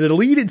there's a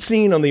deleted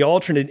scene on the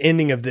alternate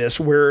ending of this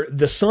where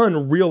the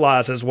son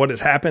realizes what has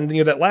happened.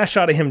 That last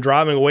shot of him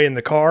driving away in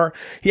the car,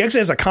 he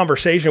actually has a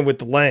conversation with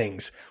the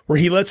Langs where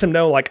he lets him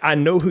know, like, I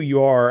know who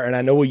you are and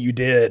I know what you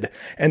did.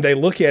 And they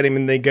look at him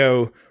and they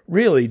go,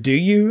 really, do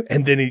you?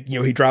 And then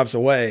he drives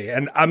away.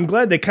 And I'm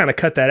glad they kind of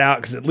cut that out,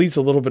 because it leaves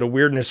a little bit of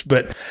weirdness.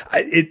 But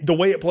the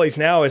way it plays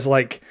now is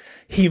like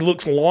he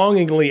looks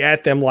longingly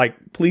at them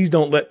like, please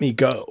don't let me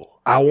go.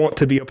 I want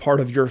to be a part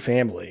of your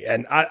family.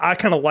 And I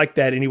kind of like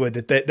that anyway,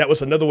 that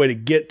was another way to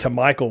get to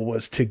Michael,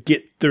 was to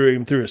get through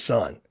him through his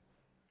son.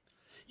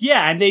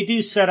 Yeah, and they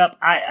do set up.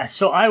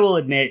 So I will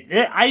admit,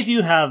 I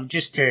do have,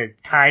 just to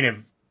kind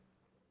of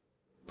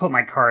put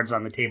my cards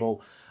on the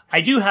table, I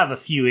do have a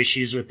few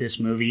issues with this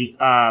movie,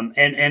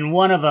 and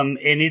one of them,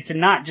 and it's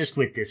not just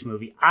with this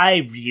movie,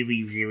 I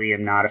really, really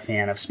am not a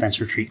fan of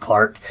Spencer Treat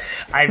Clark.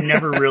 I've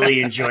never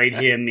really enjoyed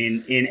him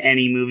in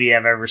any movie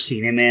I've ever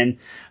seen him in,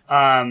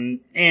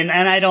 and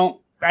I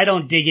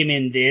don't dig him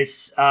in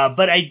this,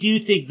 but I do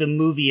think the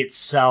movie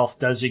itself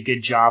does a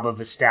good job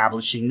of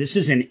establishing this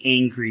is an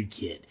angry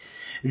kid.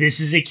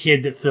 This is a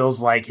kid that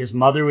feels like his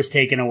mother was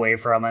taken away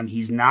from him.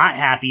 He's not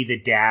happy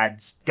that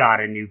dad's got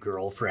a new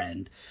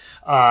girlfriend.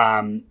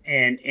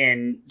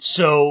 And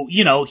so,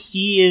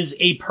 he is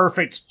a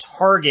perfect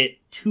target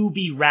to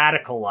be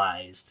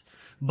radicalized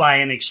by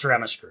an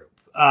extremist group.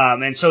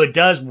 And so it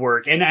does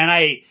work. And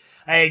I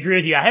agree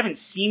with you. I haven't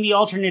seen the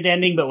alternate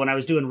ending, but when I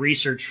was doing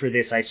research for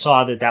this, I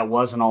saw that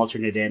was an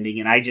alternate ending.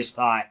 And I just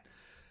thought,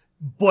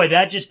 boy,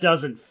 that just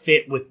doesn't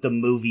fit with the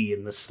movie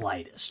in the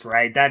slightest,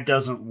 right? That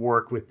doesn't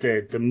work with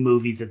the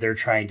movie that they're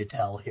trying to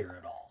tell here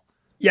at all.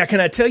 Yeah,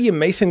 can I tell you,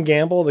 Mason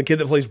Gamble, the kid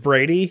that plays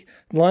Brady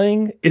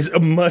Lang, is a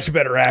much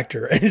better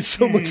actor and is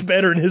so much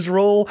better in his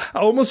role. I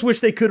almost wish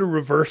they could have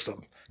reversed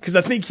him, because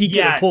I think he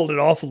could have pulled it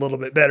off a little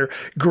bit better.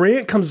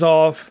 Grant comes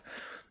off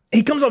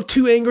he comes off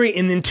too angry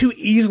and then too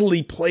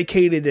easily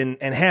placated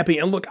and happy.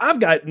 And look, I've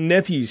got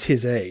nephews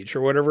his age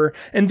or whatever,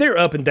 and they're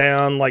up and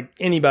down like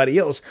anybody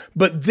else,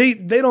 but they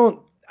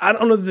don't, I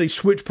don't know that they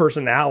switch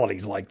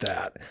personalities like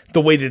that,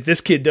 the way that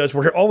this kid does,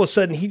 where all of a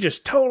sudden he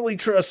just totally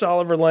trusts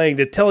Oliver Lang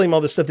to tell him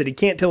all this stuff that he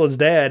can't tell his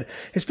dad,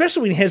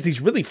 especially when he has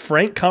these really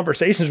frank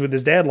conversations with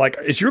his dad, like,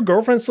 is your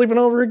girlfriend sleeping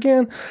over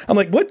again? I'm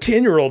like, what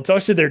 10-year-old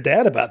talks to their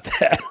dad about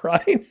that,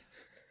 right?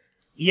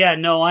 Yeah,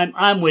 no,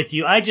 I'm with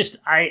you. I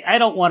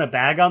don't want to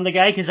bag on the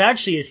guy, because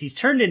actually, as he's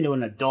turned into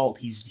an adult,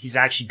 he's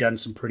actually done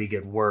some pretty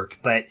good work.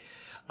 But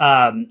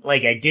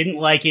like, I didn't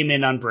like him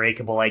in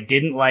Unbreakable. I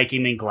didn't like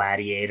him in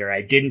Gladiator.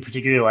 I didn't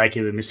particularly like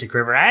him in Mystic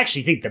River. I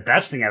actually think the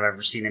best thing I've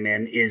ever seen him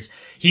in is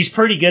he's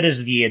pretty good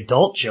as the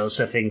adult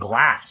Joseph in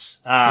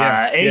Glass.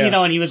 You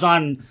know, and he was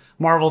on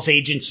Marvel's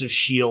Agents of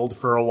S.H.I.E.L.D.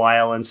 for a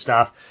while and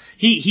stuff.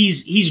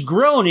 He's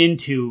grown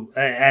into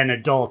an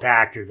adult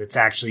actor that's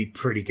actually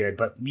pretty good.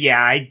 But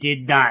yeah, I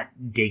did not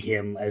dig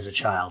him as a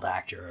child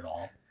actor at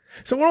all.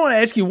 So what I want to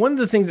ask you, one of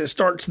the things that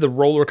starts the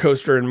roller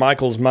coaster in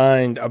Michael's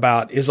mind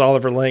about, is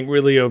Oliver Lang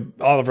really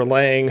Oliver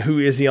Lang? Who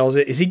is he?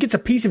 Is he gets a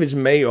piece of his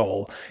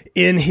mail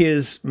in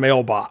his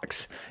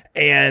mailbox.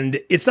 And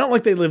it's not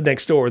like they live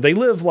next door. They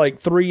live like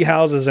 3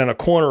 houses and a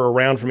corner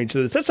around from each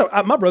other.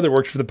 My brother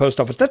works for the post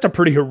office. That's a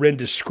pretty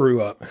horrendous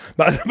screw up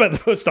by the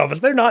post office.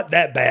 They're not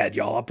that bad,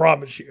 y'all. I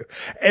promise you.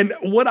 And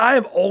what I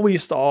have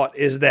always thought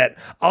is that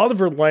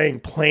Oliver Lang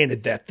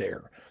planted that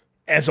there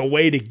as a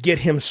way to get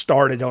him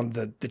started on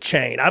the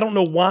chain. I don't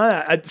know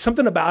why.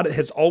 Something about it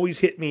has always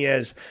hit me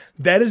as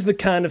that is the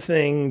kind of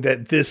thing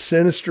that this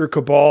sinister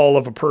cabal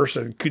of a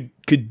person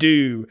could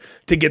do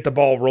to get the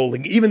ball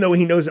rolling. Even though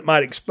he knows it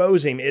might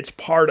expose him, it's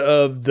part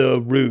of the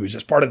ruse.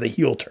 It's part of the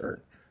heel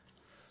turn.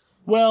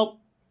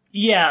 Well,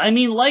 yeah, I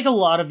mean, like a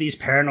lot of these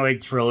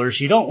paranoid thrillers,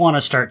 you don't want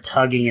to start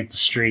tugging at the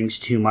strings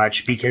too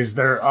much, because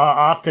they're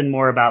often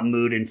more about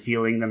mood and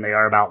feeling than they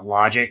are about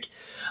logic.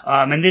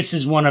 And this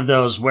is one of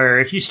those where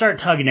if you start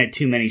tugging at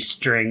too many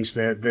strings,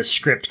 the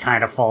script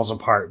kind of falls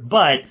apart.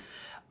 But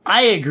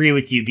I agree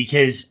with you,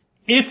 because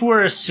if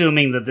we're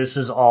assuming that this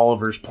is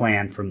Oliver's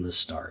plan from the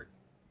start,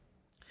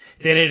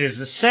 then it is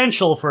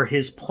essential for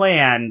his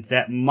plan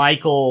that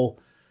Michael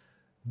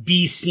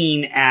be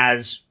seen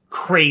as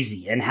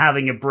crazy and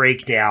having a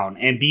breakdown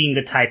and being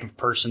the type of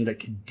person that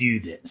could do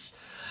this.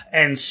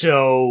 And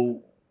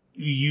so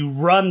you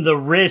run the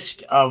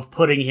risk of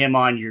putting him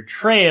on your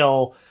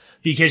trail,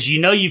 because you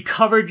know you've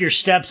covered your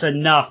steps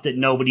enough that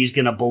nobody's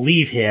going to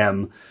believe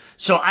him.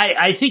 So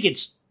I think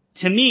it's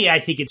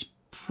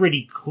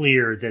pretty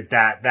clear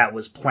that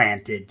was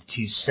planted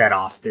to set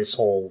off this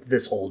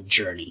whole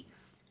journey.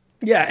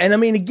 Yeah, and I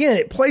mean, again,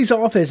 it plays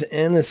off as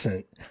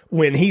innocent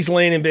when he's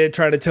laying in bed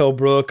trying to tell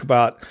Brooke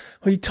about,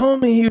 well, he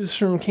told me he was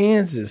from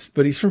Kansas,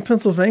 but he's from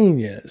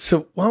Pennsylvania.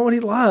 So why would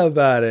he lie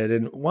about it?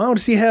 And why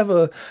does he have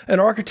an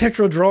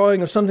architectural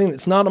drawing of something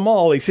that's not a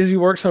mall? He says he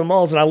works on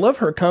malls. And I love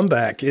her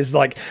comeback is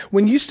like,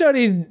 when you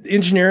studied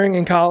engineering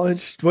in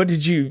college, what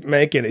did you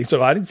make in it?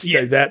 So I didn't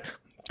study that.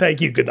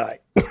 Thank you. Good night.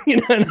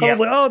 And I was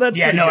like, oh, that's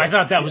good. I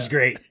thought that was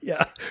great.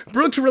 Yeah.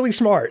 Brooke's really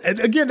smart. And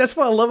again, that's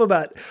what I love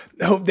about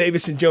Hope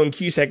Davis and Joan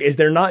Cusack is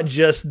they're not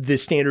just the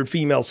standard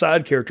female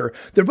side character.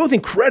 They're both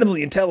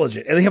incredibly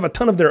intelligent, and they have a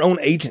ton of their own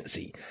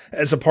agency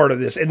as a part of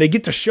this, and they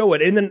get to show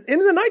it. And then in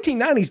the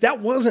 1990s, that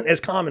wasn't as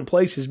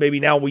commonplace as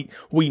maybe now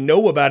we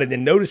know about it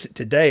and notice it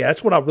today.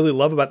 That's what I really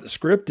love about the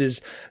script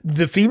is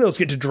the females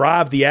get to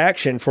drive the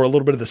action for a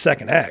little bit of the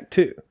second act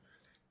too.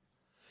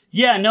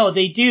 Yeah, no,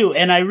 they do.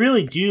 And I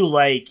really do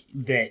like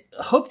that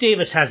Hope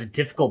Davis has a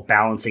difficult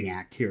balancing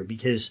act here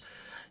because,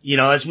 you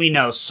know, as we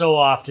know, so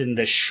often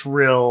the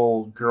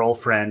shrill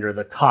girlfriend or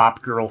the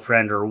cop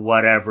girlfriend or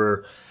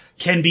whatever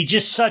can be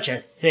just such a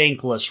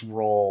thankless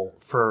role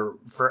for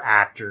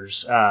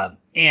actors.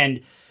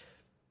 And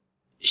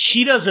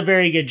she does a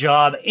very good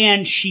job,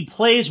 and she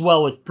plays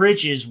well with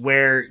Bridges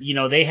where, you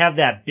know, they have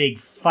that big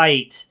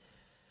fight,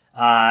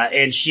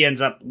 and she ends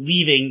up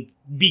leaving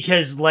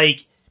because,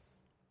 like,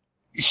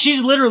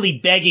 she's literally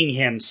begging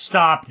him,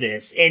 stop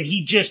this, and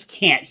he just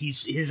can't.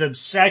 His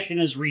obsession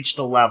has reached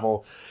a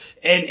level,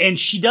 and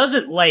she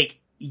doesn't, like,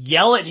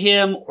 yell at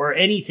him or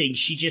anything.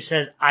 She just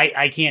says,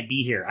 I can't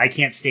be here. I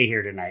can't stay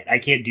here tonight. I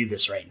can't do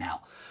this right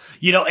now.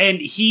 You know, and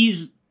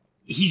he's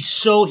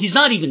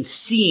not even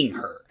seeing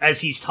her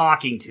as he's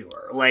talking to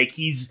her. Like,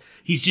 he's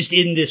just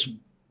in this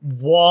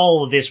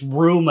wall, this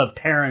room of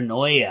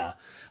paranoia.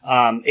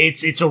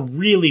 It's a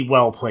really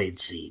well played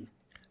scene.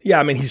 Yeah,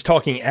 I mean, he's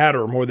talking at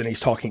her more than he's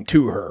talking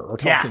to her or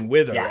talking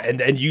with her. Yeah.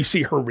 And you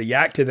see her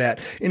react to that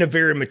in a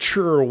very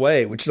mature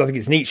way, which I think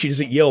is neat. She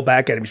doesn't yell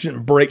back at him. She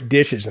doesn't break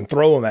dishes and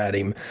throw them at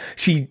him.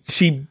 She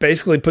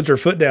basically puts her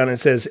foot down and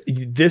says,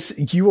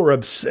 you are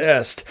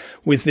obsessed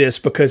with this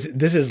because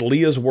this is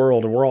Leah's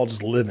world and we're all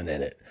just living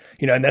in it.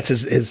 You know, and that's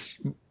his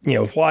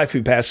wife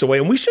who passed away.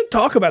 And we should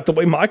talk about the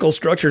way Michael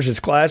structures his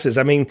classes.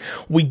 I mean,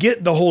 we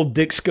get the whole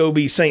Dick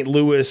Scobie St.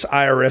 Louis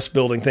IRS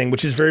building thing,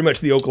 which is very much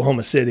the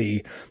Oklahoma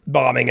City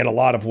bombing in a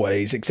lot of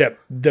ways,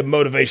 except the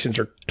motivations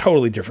are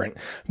totally different.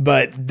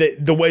 But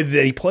the way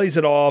that he plays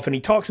it off, and he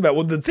talks about,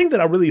 well, the thing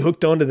that I really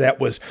hooked onto that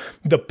was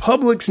the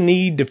public's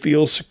need to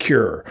feel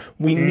secure.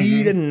 We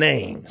need a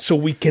name so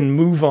we can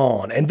move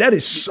on. And that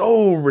is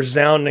so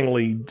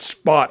resoundingly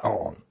spot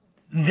on.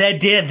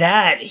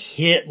 That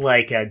hit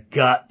like a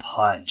gut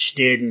punch,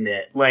 didn't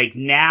it? Like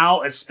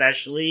now,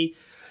 especially,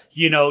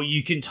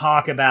 you can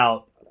talk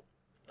about,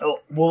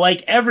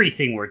 like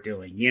everything we're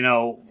doing,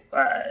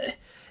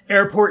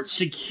 airport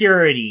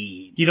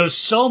security,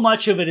 so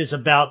much of it is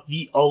about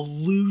the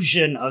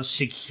illusion of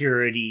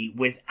security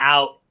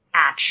without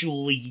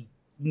actually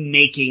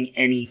making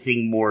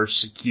anything more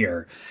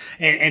secure.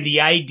 And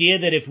the idea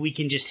that if we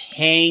can just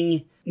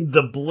hang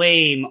the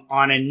blame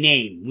on a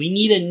name, we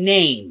need a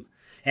name.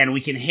 And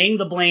we can hang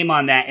the blame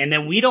on that, and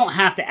then we don't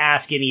have to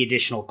ask any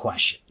additional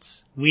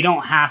questions. We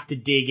don't have to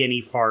dig any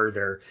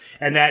farther.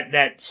 And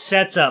that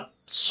sets up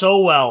so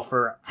well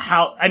for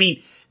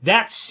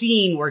that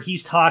scene where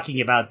he's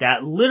talking about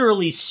that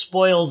literally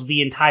spoils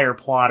the entire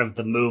plot of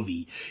the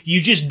movie.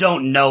 You just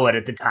don't know it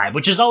at the time,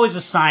 which is always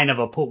a sign of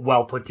a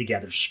well put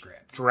together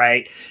script,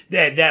 right?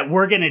 That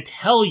we're going to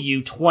tell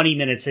you 20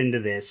 minutes into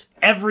this,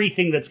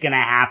 everything that's going to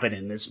happen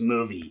in this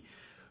movie,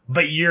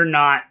 but you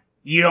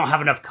don't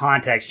have enough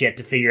context yet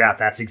to figure out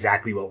that's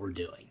exactly what we're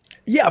doing.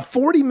 Yeah,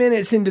 40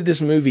 minutes into this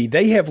movie,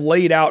 they have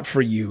laid out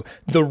for you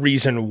the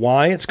reason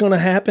why it's going to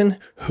happen,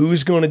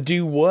 who's going to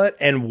do what,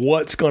 and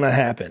what's going to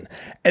happen.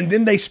 And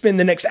then they spend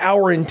the next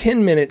hour and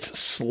 10 minutes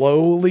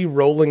slowly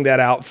rolling that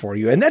out for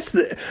you. And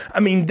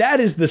that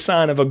is the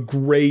sign of a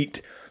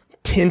great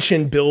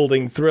tension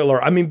building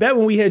thriller. I mean, back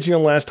when we had you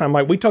on last time,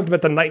 Mike, we talked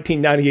about the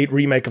 1998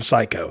 remake of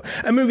Psycho,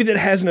 a movie that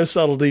has no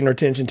subtlety nor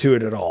tension to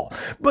it at all.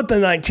 But the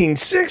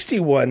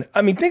 1961,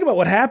 I mean, think about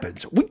what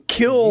happens. We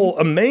kill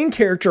a main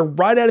character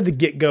right out of the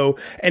get-go,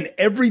 and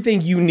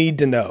everything you need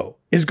to know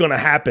is going to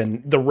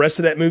happen the rest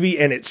of that movie,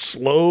 and it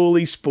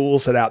slowly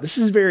spools it out. This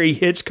is very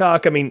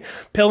Hitchcock. I mean,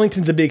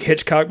 Pellington's a big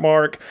Hitchcock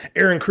mark.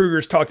 Aaron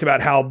Kruger's talked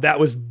about how that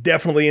was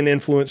definitely an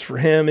influence for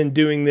him in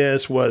doing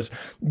this was,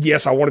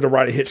 yes, I wanted to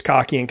write a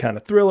Hitchcockian kind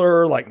of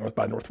thriller, like North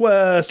by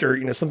Northwest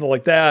or, something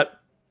like that.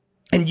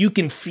 And you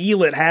can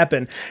feel it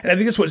happen. And I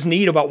think that's what's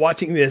neat about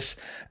watching this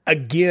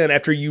again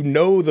after you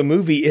know the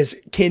movie is,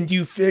 can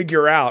you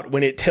figure out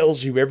when it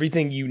tells you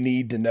everything you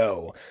need to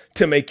know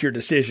to make your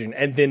decision?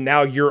 And then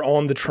now you're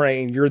on the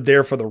train. You're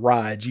there for the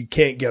ride. You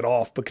can't get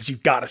off because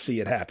you've got to see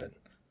it happen.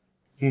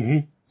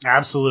 Mm-hmm.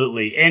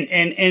 Absolutely.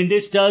 And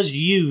this does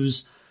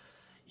use,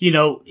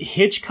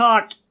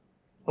 Hitchcock.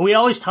 We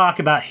always talk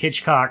about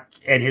Hitchcock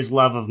and his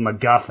love of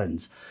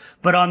MacGuffins.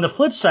 But on the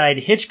flip side,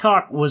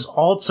 Hitchcock was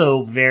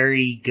also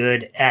very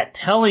good at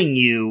telling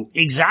you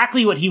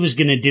exactly what he was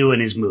going to do in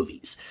his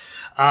movies.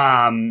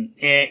 And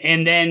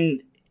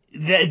then,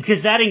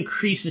 because that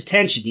increases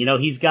tension,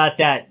 he's got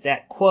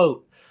that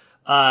quote,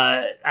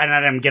 and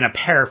I'm going to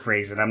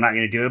paraphrase it, I'm not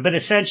going to do it, but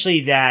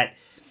essentially that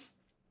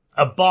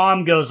a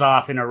bomb goes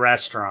off in a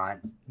restaurant,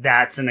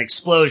 that's an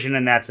explosion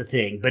and that's a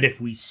thing. But if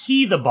we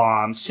see the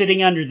bomb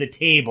sitting under the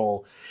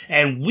table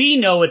and we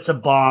know it's a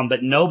bomb,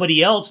 but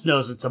nobody else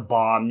knows it's a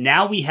bomb,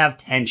 now we have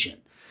tension.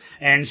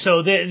 And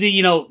so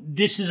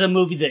this is a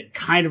movie that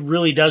kind of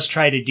really does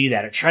try to do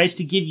that. It tries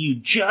to give you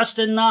just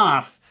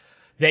enough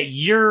that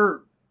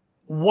you're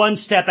one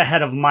step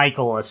ahead of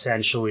Michael,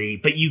 essentially,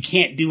 but you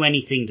can't do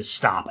anything to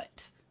stop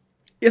it.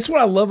 It's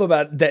what I love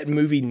about that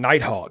movie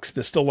Nighthawks,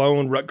 the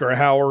Stallone, Rutger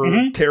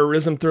Hauer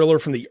terrorism thriller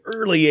from the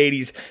early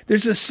 80s.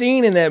 There's a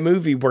scene in that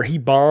movie where he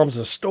bombs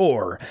a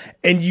store,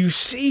 and you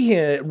see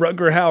him,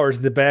 Rutger Hauer's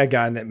the bad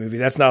guy in that movie.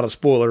 That's not a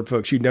spoiler,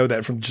 folks. You know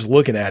that from just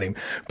looking at him.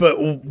 But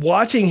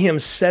watching him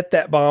set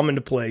that bomb into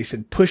place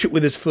and push it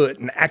with his foot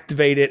and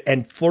activate it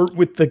and flirt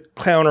with the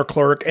counter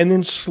clerk and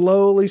then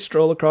slowly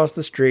stroll across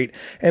the street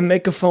and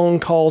make a phone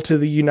call to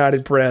the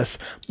United Press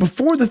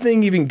before the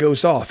thing even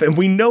goes off. And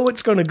we know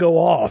it's going to go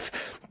off.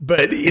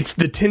 But it's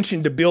the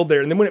tension to build there.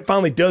 And then when it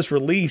finally does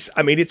release,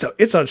 I mean, it's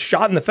a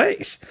shot in the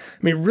face.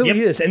 I mean, it really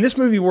is. And this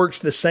movie works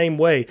the same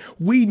way.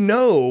 We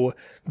know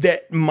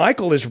that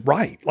Michael is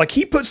right. Like,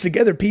 he puts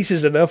together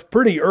pieces enough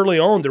pretty early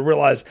on to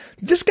realize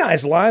this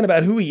guy's lying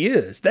about who he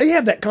is. They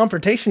have that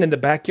confrontation in the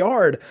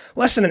backyard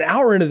less than an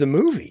hour into the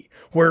movie,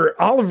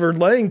 where Oliver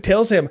Lang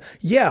tells him,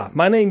 yeah,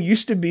 my name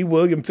used to be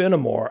William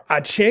Fenimore. I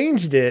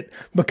changed it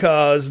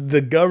because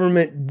the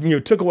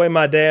government, took away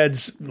my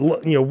dad's,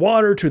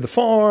 water to the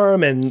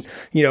farm, and,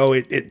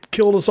 it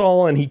killed us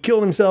all, and he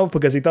killed himself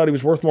because he thought he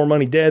was worth more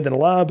money dead than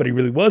alive, but he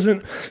really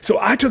wasn't. So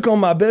I took on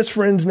my best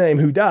friend's name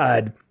who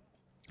died,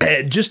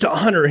 just to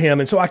honor him,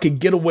 and so I could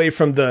get away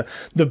from the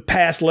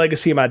past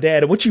legacy of my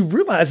dad. And what you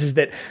realize is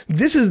that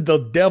this is the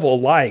devil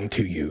lying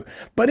to you,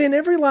 but in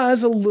every lie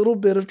is a little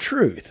bit of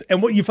truth.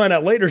 And what you find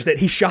out later is that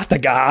he shot the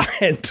guy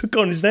and took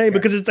on his name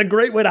because it's a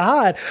great way to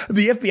hide.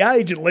 The FBI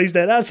agent lays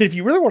that out and said, if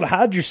you really want to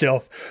hide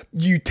yourself,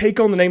 you take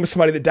on the name of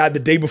somebody that died the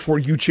day before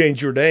you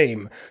change your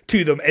name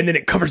to them, and then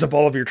it covers up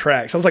all of your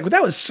tracks. I was like, well,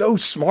 that was so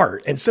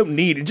smart and so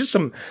neat, and just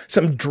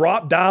some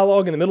drop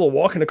dialogue in the middle of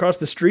walking across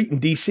the street in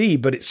D.C.,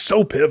 but it's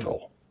so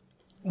pivotal.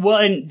 Well,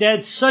 and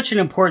that's such an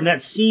important,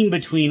 that scene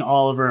between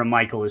Oliver and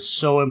Michael is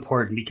so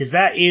important because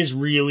that is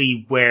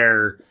really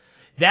where,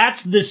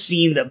 that's the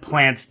scene that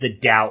plants the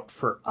doubt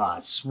for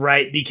us,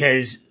 right?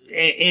 Because,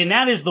 and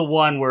that is the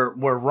one where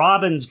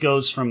Robbins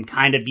goes from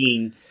kind of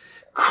being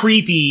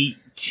creepy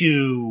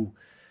to,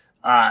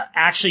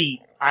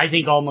 actually, I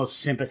think almost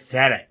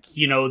sympathetic.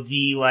 You know,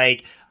 the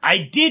like, I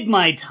did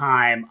my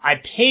time. I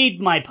paid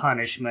my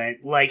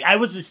punishment. Like, I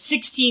was a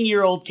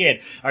 16-year-old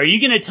kid. Are you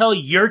going to tell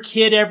your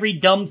kid every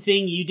dumb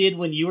thing you did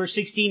when you were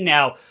 16?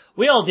 Now,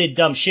 we all did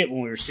dumb shit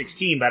when we were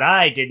 16, but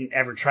I didn't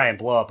ever try and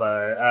blow up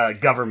a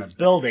government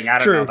building. I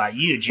don't know about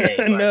you, Jay.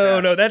 But,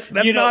 no, that's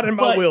not in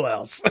my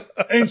wheelhouse.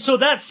 And so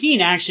that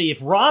scene, actually, if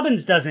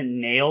Robbins doesn't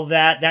nail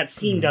that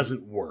scene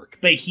doesn't work.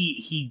 But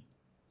he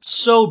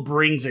so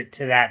brings it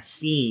to that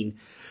scene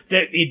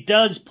that it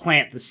does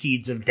plant the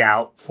seeds of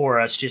doubt for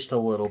us just a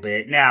little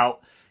bit. Now,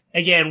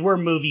 again, we're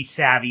movie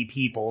savvy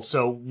people,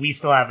 so we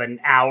still have an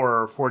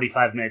hour or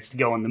 45 minutes to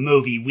go in the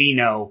movie. We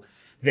know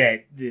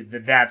that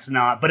that's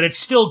not, but it's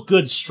still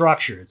good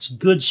structure. It's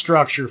good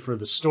structure for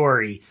the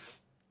story,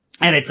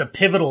 and it's a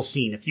pivotal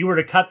scene. If you were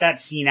to cut that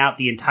scene out,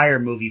 the entire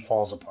movie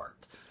falls apart.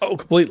 Oh,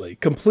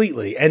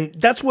 completely. And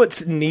that's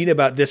what's neat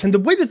about this. And the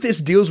way that this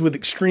deals with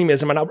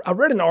extremism, and I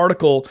read an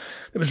article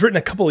that was written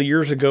a couple of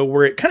years ago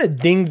where it kind of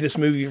dinged this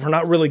movie for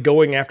not really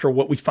going after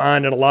what we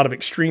find in a lot of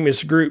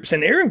extremist groups.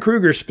 And Aaron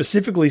Kruger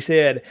specifically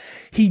said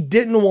he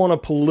didn't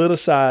want to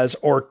politicize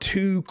or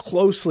too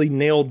closely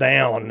nail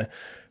down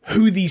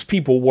who these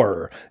people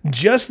were.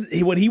 Just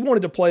what he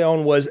wanted to play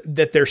on was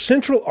that their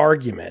central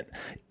argument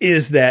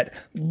is that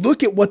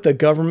look at what the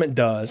government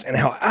does and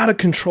how out of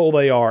control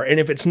they are. And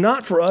if it's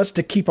not for us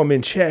to keep them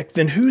in check,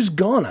 then who's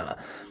gonna?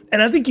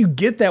 And I think you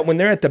get that when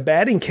they're at the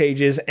batting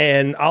cages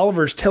and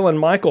Oliver's telling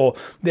Michael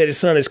that his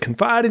son has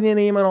confided in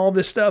him and all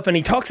this stuff. And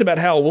he talks about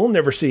how we'll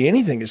never see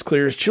anything as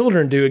clear as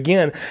children do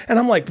again. And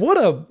I'm like, what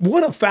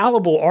a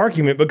fallible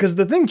argument, because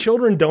the thing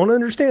children don't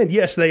understand,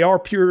 yes, they are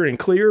pure and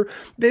clear.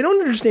 They don't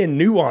understand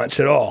nuance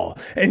at all.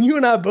 And you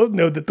and I both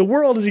know that the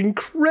world is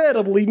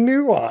incredibly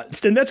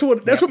nuanced. And that's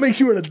what makes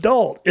you an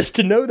adult, is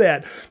to know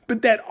that.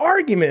 But that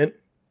argument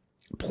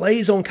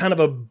plays on kind of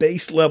a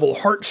base level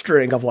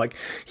heartstring of like,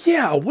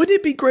 yeah, wouldn't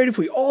it be great if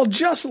we all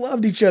just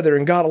loved each other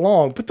and got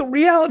along? But the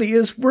reality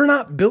is we're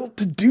not built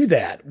to do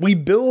that. We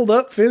build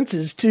up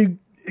fences to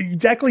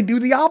exactly do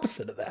the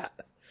opposite of that.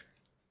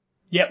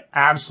 Yep,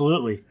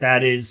 absolutely.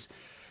 That is,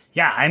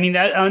 yeah, I mean,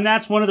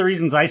 that's one of the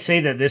reasons I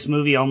say that this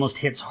movie almost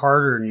hits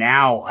harder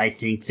now, I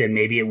think, than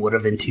maybe it would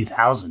have in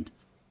 2000.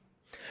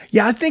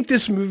 Yeah, I think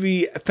this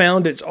movie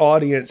found its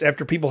audience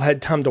after people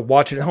had time to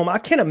watch it at home. I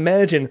can't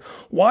imagine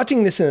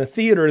watching this in a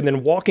theater and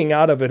then walking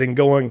out of it and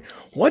going,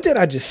 what did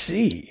I just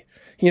see?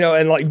 You know,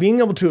 and like being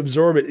able to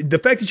absorb it. The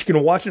fact that you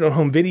can watch it on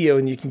home video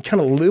and you can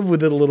kind of live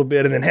with it a little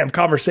bit and then have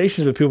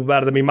conversations with people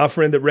about it. I mean, my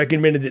friend that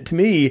recommended it to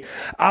me,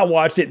 I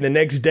watched it and the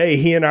next day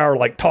he and I were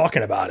like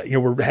talking about it. You know,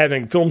 we're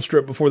having Film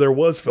Strip before there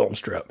was Film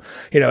Strip,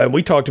 you know, and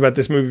we talked about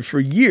this movie for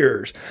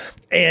years.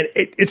 And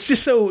it's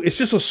just so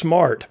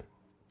smart.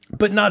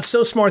 But not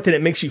so smart that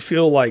it makes you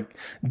feel like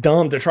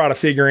dumb to try to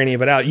figure any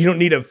of it out. You don't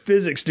need a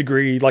physics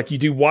degree like you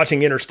do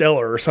watching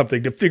Interstellar or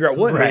something to figure out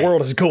what in the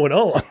world is going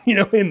on, you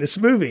know, in this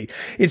movie.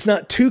 It's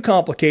not too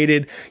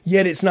complicated,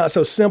 yet it's not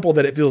so simple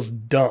that it feels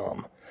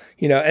dumb.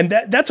 You know, and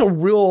that's a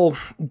real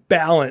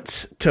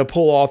balance to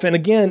pull off. And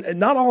again,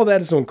 not all of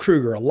that is on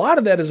Kruger. A lot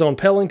of that is on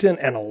Pellington,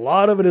 and a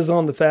lot of it is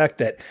on the fact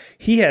that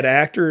he had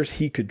actors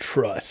he could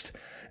trust,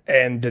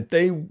 and that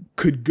they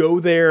could go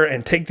there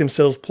and take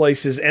themselves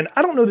places. And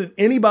I don't know that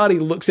anybody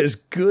looks as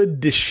good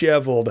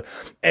disheveled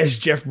as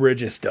Jeff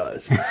Bridges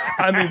does.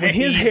 I mean, when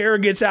his hair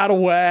gets out of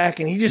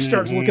whack and he just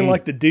starts looking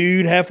like the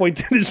dude halfway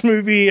through this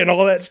movie and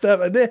all that stuff.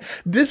 And then,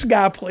 this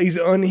guy plays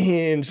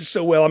unhinged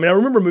so well. I mean, I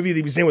remember a movie that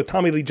he was in with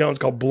Tommy Lee Jones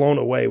called Blown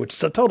Away, which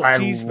is a total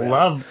cheese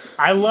fest.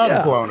 I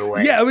love Blown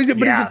Away. Yeah, but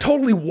it's a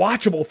totally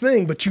watchable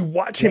thing, but you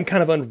watch him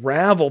kind of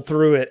unravel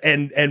through it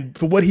and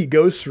what he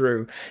goes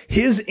through.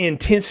 His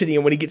intensity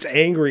and when he gets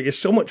angry is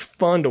so much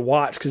fun to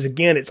watch because,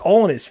 again, it's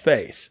all in his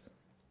face.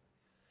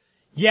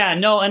 Yeah,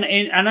 no,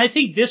 and I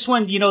think this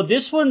one, you know,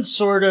 this one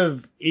sort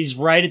of is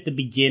right at the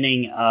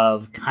beginning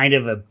of kind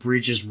of a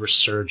Bridges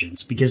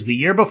resurgence, because the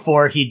year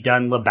before he'd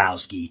done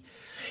Lebowski.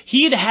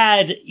 He'd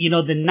had, you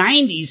know, the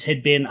 90s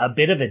had been a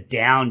bit of a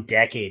down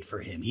decade for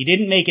him. He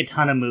didn't make a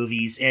ton of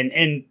movies,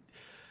 and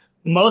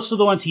most of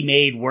the ones he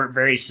made weren't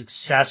very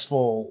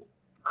successful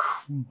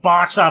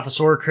box office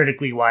or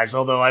critically wise,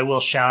 although I will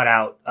shout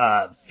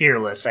out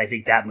Fearless. I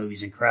think that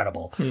movie's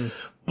incredible.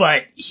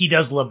 But he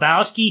does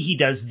Lebowski, he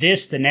does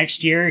this the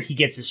next year, he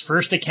gets his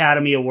first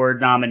Academy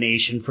Award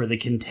nomination for The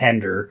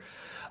Contender.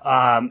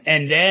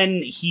 And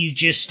then he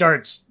just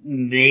starts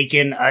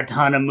making a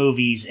ton of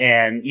movies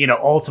and,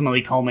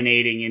 ultimately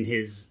culminating in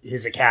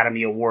his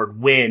Academy Award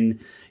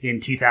win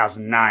in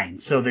 2009.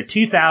 So the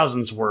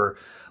 2000s were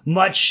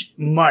much,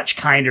 much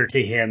kinder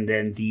to him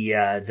than the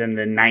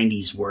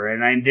 90s were.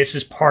 And this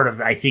is part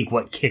of, I think,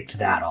 what kicked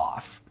that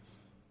off.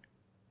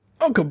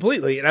 Oh,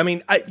 completely. And I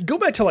mean, I go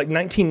back to like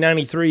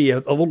 1993, a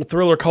little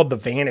thriller called The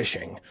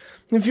Vanishing.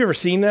 Have you ever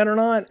seen that or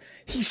not?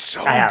 He's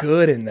so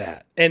good in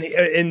that. And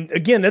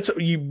again, that's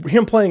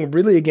him playing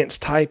really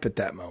against type at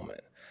that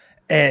moment.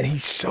 And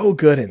he's so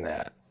good in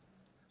that.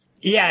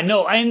 Yeah,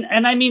 no,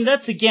 and I mean,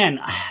 that's again,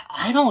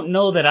 I don't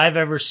know that I've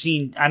ever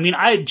seen, I mean,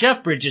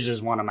 Jeff Bridges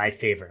is one of my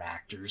favorite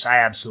actors.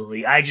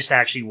 I just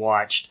actually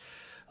watched,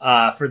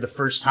 for the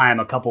first time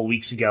a couple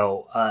weeks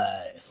ago,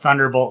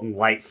 Thunderbolt and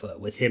Lightfoot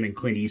with him and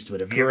Clint Eastwood.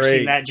 Have you ever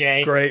seen that,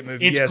 Jay? Great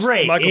movie. It's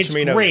great. Michael it's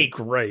Cimino great.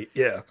 Great.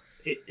 Yeah.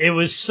 It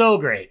was so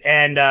great.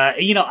 And,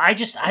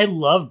 I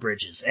love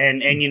Bridges.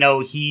 And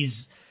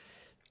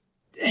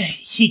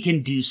he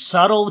can do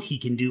subtle, he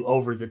can do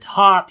over the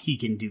top, he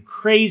can do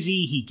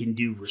crazy, he can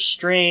do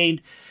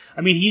restrained.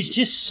 I mean, he's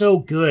just so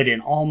good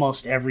in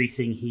almost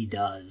everything he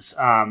does.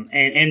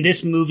 And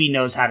this movie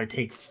knows how to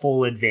take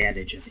full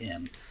advantage of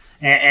him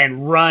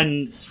and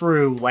run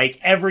through like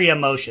every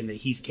emotion that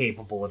he's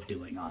capable of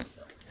doing on film.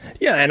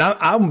 Yeah, and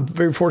I'm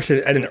very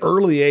fortunate. At an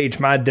early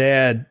age, my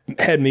dad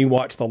had me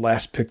watch The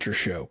Last Picture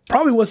Show.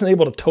 Probably wasn't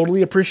able to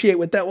totally appreciate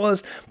what that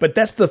was, but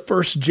that's the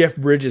first Jeff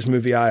Bridges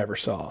movie I ever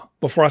saw.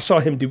 Before I saw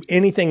him do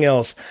anything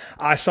else,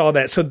 I saw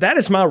that. So that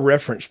is my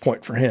reference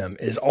point for him,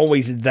 is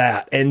always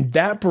that. And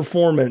that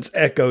performance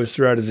echoes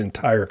throughout his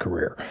entire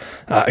career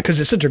because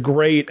it's such a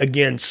great,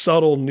 again,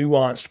 subtle,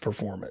 nuanced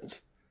performance.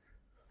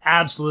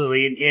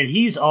 Absolutely. And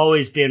he's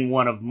always been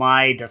one of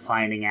my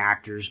defining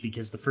actors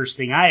because the first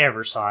thing I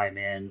ever saw him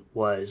in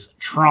was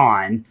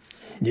Tron.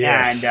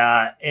 Yes.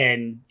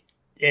 And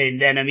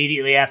then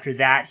immediately after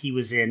that, he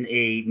was in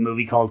a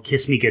movie called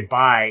Kiss Me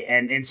Goodbye.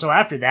 And so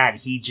after that,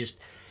 he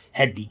just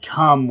had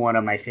become one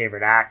of my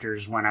favorite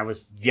actors when I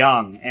was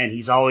young. And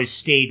he's always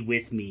stayed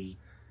with me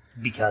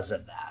because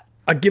of that.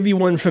 I'll give you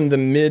one from the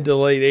mid to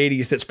late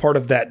 80s that's part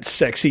of that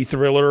sexy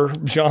thriller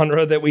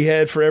genre that we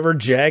had forever,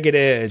 Jagged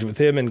Edge, with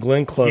him and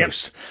Glenn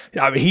Close.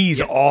 Yep. I mean,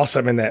 he's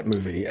awesome in that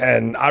movie.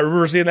 And I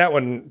remember seeing that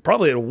one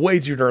probably at a way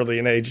too early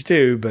an age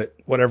too, but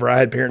whatever, I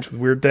had parents with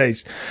weird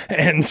tastes.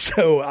 And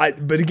so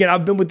but again,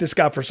 I've been with this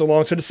guy for so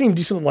long, so to see him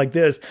do something like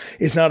this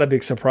is not a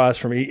big surprise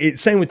for me.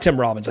 Same with Tim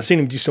Robbins. I've seen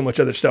him do so much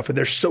other stuff, and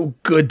they're so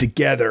good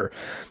together.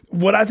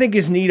 What I think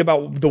is neat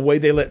about the way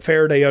they let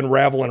Faraday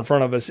unravel in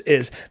front of us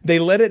is they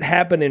let it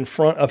happen in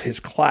front of his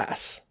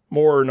class.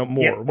 More and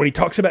more. Yep. When he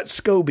talks about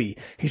Scobie,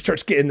 he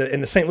starts getting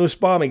in the St. Louis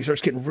bombing, he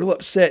starts getting real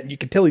upset, and you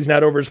can tell he's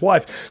not over his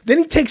wife. Then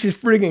he takes his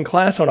friggin'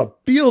 class on a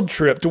field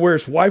trip to where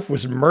his wife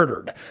was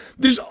murdered.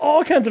 There's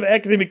all kinds of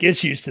academic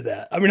issues to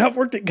that. I mean, I've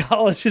worked at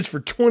colleges for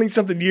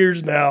 20-something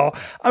years now.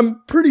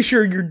 I'm pretty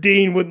sure your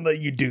dean wouldn't let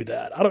you do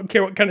that. I don't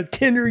care what kind of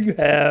tenure you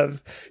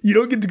have. You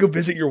don't get to go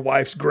visit your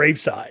wife's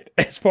graveside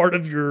as part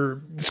of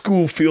your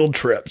school field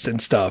trips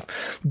and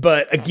stuff.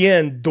 But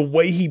again, the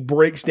way he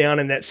breaks down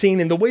in that scene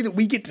and the way that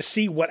we get to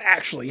see what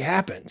actually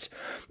happens,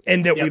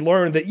 and that we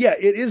learn that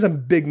it is a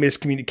big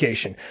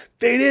miscommunication.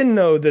 They didn't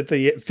know that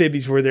the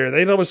Fibbies were there.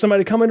 They thought it was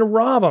somebody coming to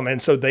rob them, and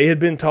so they had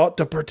been taught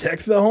to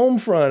protect the home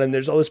front, and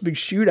there's all this big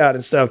shootout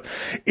and stuff.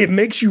 It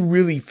makes you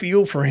really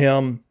feel for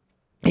him.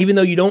 Even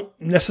though you don't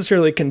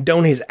necessarily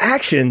condone his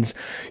actions,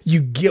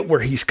 you get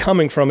where he's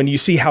coming from, and you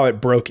see how it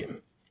broke him.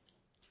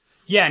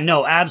 Yeah,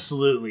 no,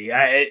 absolutely.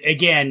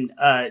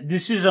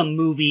 This is a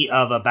movie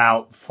of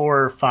about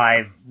 4 or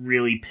 5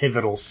 really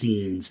pivotal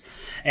scenes.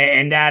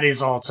 And that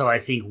is also, I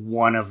think,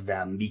 one of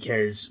them.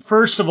 Because,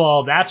 first of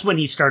all, that's when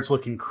he starts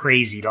looking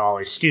crazy to all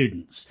his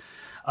students.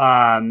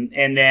 And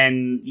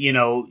then,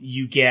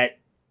 you get,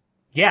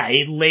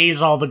 it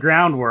lays all the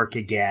groundwork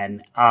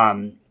again.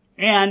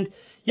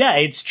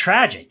 It's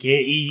tragic.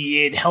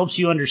 It helps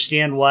you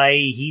understand why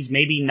he's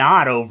maybe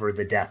not over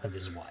the death of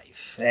his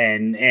wife.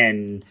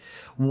 And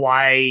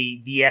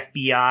why the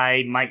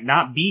FBI might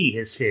not be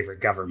his favorite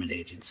government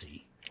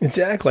agency.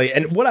 Exactly.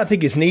 And what I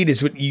think is neat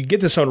is when you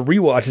get this on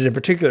rewatches in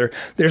particular,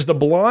 there's the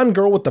blonde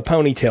girl with the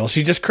ponytail.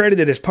 She's just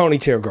credited as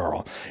Ponytail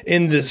Girl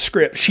in the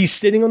script. She's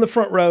sitting on the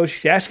front row.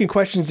 She's asking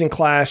questions in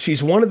class.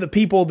 She's one of the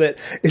people that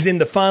is in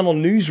the final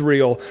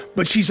newsreel,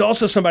 but she's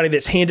also somebody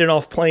that's handing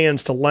off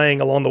plans to Lang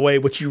along the way.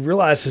 What you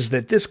realize is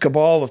that this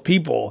cabal of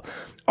people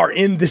are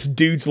in this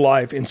dude's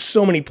life in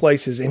so many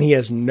places, and he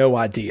has no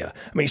idea.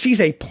 I mean,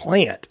 she's a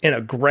plant in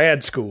a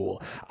grad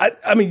school.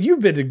 I mean, you've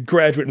been to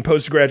graduate and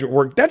postgraduate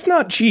work. That's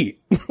not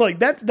cheap. Like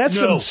that's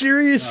some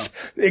serious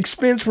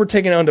expense we're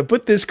taking on to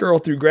put this girl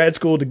through grad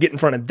school to get in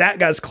front of that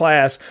guy's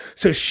class,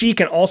 so she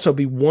can also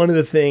be one of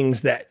the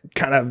things that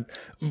kind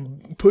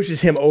of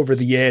pushes him over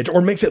the edge,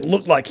 or makes it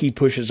look like he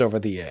pushes over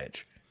the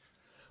edge.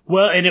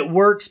 Well, and it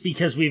works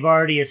because we've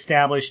already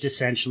established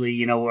essentially,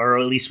 you know, or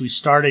at least we've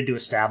started to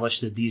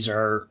establish that these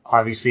are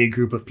obviously a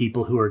group of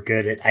people who are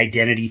good at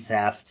identity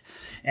theft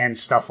and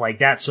stuff like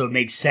that. So it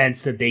makes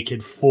sense that they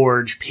could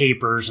forge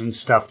papers and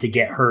stuff to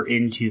get her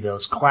into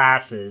those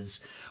classes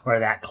or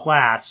that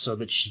class so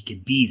that she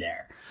could be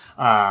there.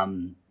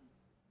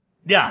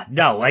 Yeah,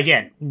 no,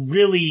 again,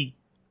 really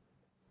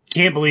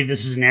can't believe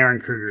this is an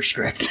Aaron Kruger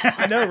script.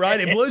 I know, right?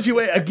 It blows you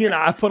away. Again,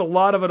 I put a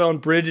lot of it on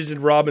Bridges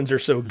and Robbins are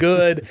so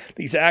good.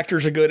 These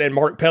actors are good, and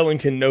Mark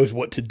Pellington knows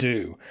what to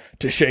do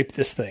to shape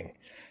this thing.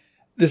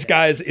 This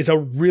guy is a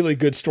really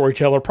good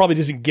storyteller. Probably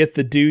doesn't get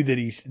the due that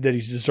he's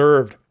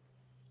deserved.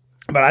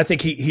 But I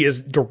think he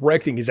is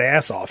directing his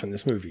ass off in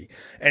this movie.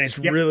 And it's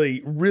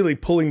really, really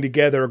pulling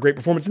together a great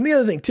performance. And the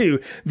other thing,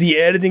 too, the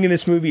editing in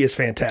this movie is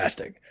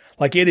fantastic.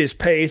 Like, it is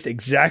paced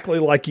exactly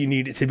like you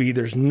need it to be.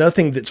 There's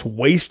nothing that's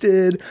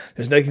wasted.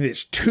 There's nothing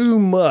that's too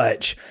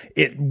much.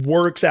 It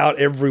works out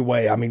every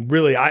way. I mean,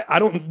 really, I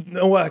don't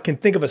know. I can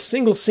think of a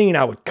single scene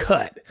I would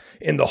cut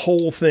in the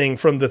whole thing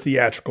from the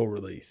theatrical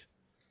release.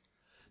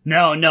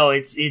 No,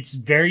 it's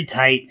very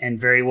tight and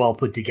very well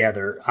put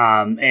together.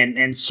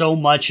 And so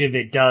much of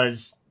it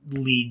does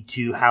lead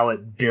to how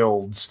it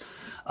builds.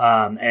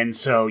 And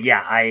so,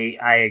 yeah,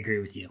 I agree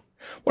with you.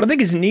 What I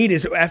think is neat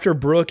is after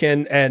Brooke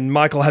and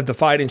Michael have the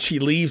fight and she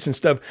leaves and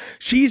stuff,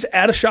 she's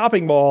at a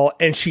shopping mall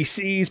and she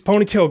sees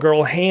Ponytail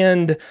Girl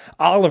hand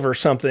Oliver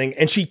something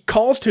and she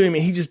calls to him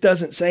and he just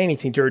doesn't say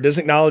anything to her,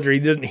 doesn't acknowledge her, he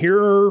doesn't hear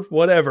her,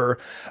 whatever.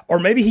 Or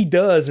maybe he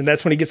does, and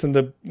that's when he gets in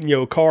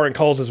the car and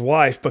calls his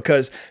wife,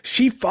 because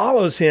she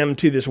follows him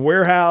to this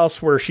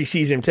warehouse where she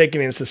sees him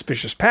taking in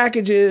suspicious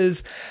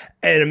packages,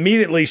 and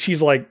immediately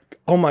she's like,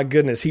 oh my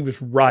goodness, he was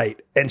right.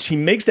 And she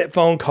makes that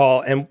phone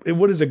call, and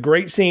what is a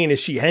great scene is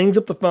she hangs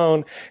up the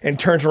phone and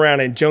turns around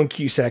and Joan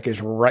Cusack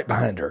is right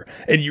behind her.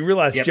 And you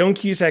realize Joan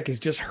Cusack has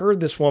just heard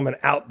this woman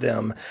out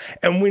them.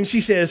 And when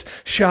she says,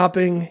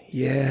 shopping,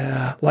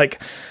 yeah,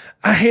 like,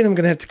 I hate I'm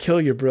going to have to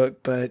kill you,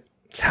 Brooke, but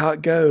it's how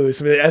it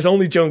goes. I mean, as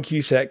only Joan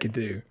Cusack can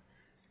do.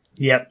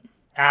 Yep,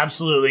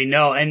 absolutely.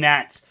 No, and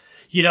that's,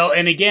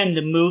 and again,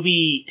 the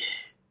movie,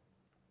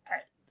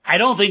 I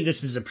don't think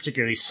this is a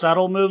particularly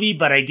subtle movie,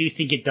 but I do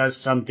think it does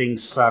something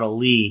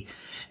subtly.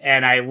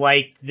 And I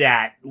like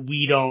that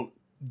we don't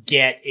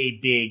get a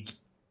big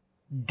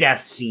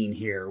death scene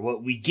here.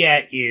 What we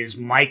get is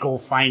Michael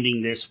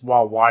finding this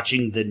while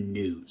watching the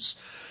news,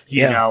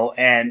 you know,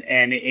 and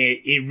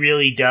it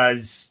really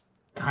does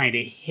kind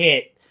of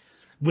hit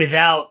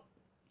without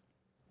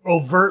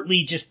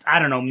overtly just, I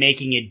don't know,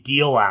 making a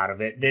deal out of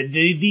it.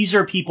 These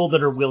are people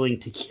that are willing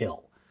to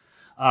kill.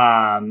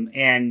 And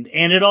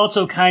it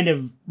also kind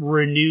of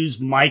renews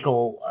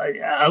Michael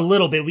a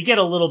little bit. We get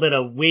a little bit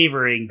of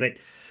wavering, but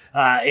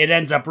it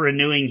ends up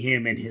renewing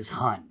him in his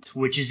hunt,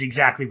 which is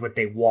exactly what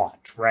they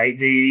want, right?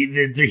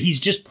 He's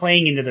just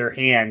playing into their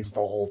hands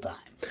the whole time.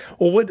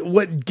 Well,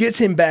 what gets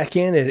him back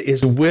in it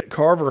is Whit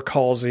Carver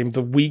calls him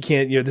the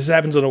weekend. This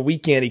happens on a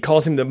weekend. He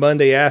calls him the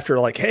Monday after,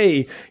 like,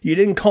 hey, you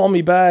didn't call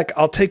me back.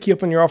 I'll take you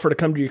up on your offer to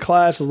come to your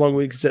class as long as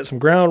we can set some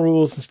ground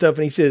rules and stuff.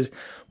 And he says,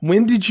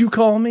 when did you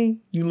call me?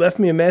 You left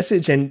me a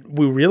message. And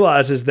we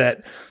realizes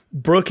that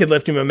Brooke had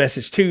left him a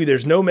message too.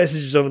 There's no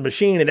messages on the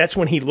machine. And that's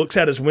when he looks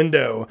out his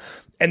window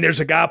and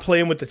there's a guy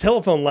playing with the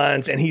telephone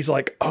lines. And he's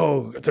like,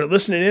 oh, they're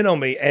listening in on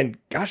me. And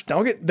gosh,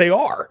 dog it, they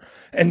are.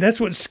 And that's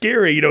what's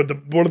scary.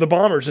 One of the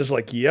bombers is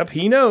like, yep,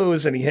 he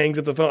knows. And he hangs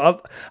up the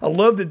phone. I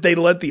love that they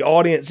let the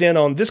audience in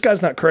on this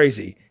guy's not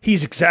crazy.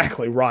 He's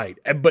exactly right.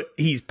 But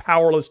he's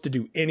powerless to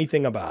do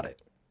anything about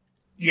it.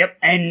 Yep,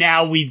 and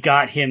now we've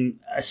got him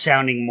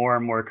sounding more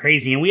and more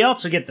crazy. And we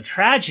also get the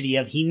tragedy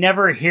of he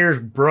never hears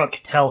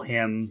Brooke tell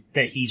him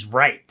that he's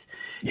right.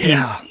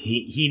 Yeah.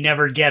 He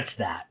never gets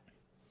that.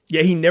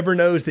 Yeah, he never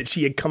knows that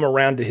she had come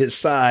around to his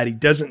side. He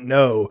doesn't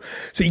know.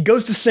 So he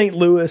goes to St.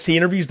 Louis. He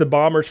interviews the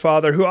bomber's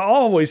father, who I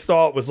always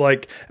thought was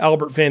like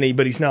Albert Finney,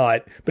 but he's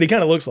not. But he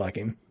kind of looks like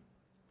him.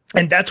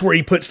 And that's where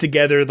he puts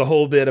together the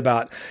whole bit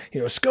about,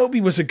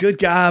 Scobie was a good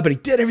guy, but he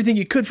did everything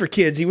he could for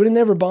kids. He would have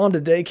never bombed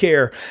a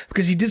daycare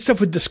because he did stuff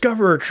with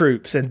Discoverer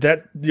troops, and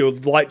that,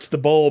 lights the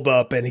bulb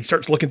up, and he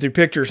starts looking through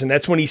pictures. And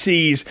that's when he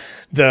sees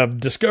the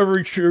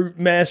Discovery Troop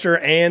Master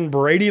and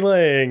Brady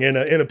Lang in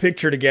a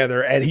picture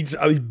together. And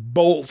he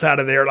bolts out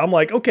of there. And I'm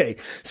like, okay,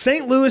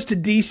 St. Louis to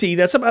DC,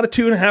 that's about a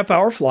 2.5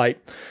 hour flight.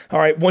 All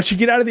right. Once you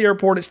get out of the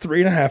airport, it's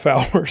 3.5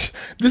 hours.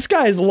 This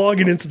guy is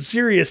logging in some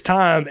serious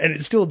time, and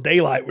it's still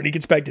daylight when he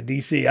gets back to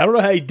DC. I don't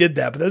know how he did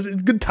that, but that's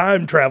good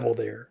time travel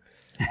there.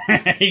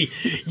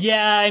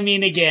 Yeah, I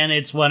mean, again,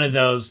 it's one of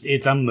those,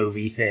 it's a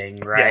movie thing,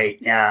 right?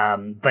 Yeah.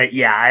 But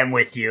yeah, I'm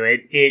with you.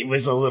 It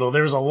was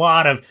there was a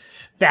lot of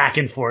back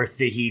and forth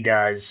that he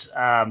does.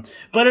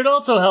 But it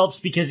also helps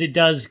because it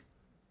does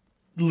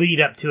lead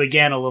up to,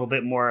 again, a little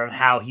bit more of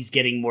how he's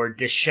getting more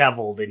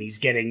disheveled and he's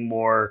getting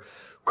more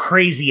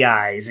crazy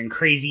eyes and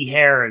crazy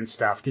hair and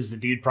stuff because the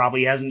dude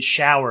probably hasn't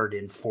showered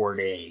in 4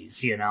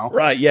 days, you know?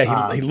 Right,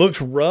 yeah, he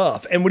looks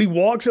rough. And when he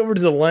walks over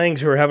to the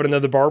Langs who are having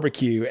another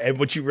barbecue, and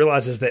what you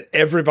realize is that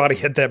everybody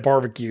at that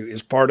barbecue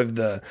is part of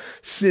the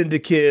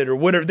syndicate or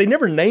whatever. They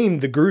never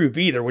named the group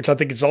either, which I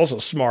think is also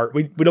smart.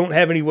 We don't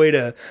have any way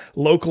to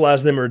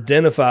localize them or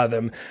identify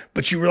them,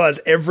 but you realize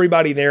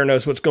everybody there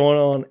knows what's going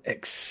on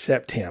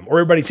except him, or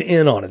everybody's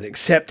in on it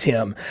except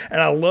him.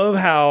 And I love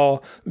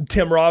how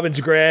Tim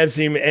Robbins grabs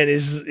him and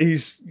he's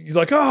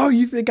like, oh,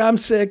 you think I'm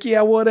sick?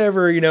 Yeah,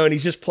 whatever, you know, and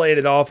he's just playing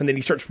it off. And then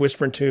he starts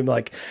whispering to him,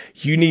 like,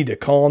 you need to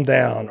calm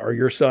down or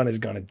your son is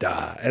going to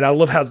die. And I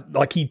love how,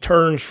 like, he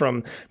turns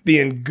from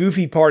being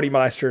goofy party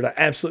meister to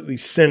absolutely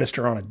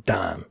sinister on a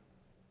dime.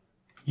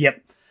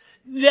 Yep.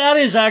 That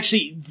is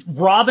actually,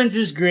 Robbins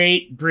is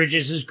great,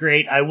 Bridges is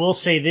great. I will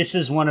say this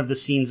is one of the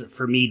scenes that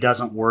for me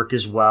doesn't work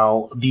as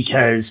well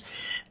because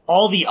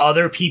all the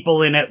other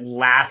people in it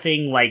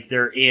laughing like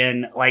they're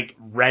in like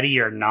Ready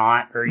or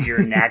Not or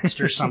You're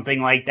Next or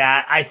something like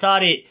that. I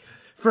thought it,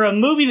 for a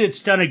movie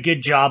that's done a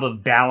good job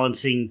of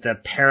balancing the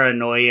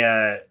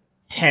paranoia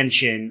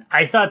tension,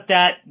 I thought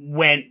that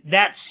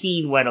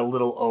scene went a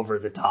little over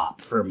the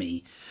top for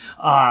me.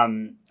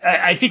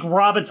 I think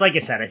Robbins, like I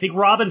said, I think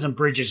Robbins and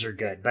Bridges are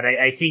good, but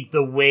I think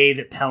the way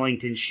that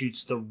Pellington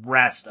shoots the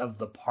rest of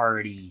the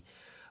party,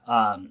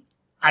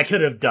 I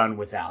could have done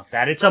without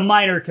that. It's a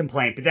minor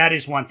complaint, but that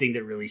is one thing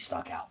that really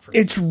stuck out for me.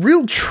 It's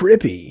real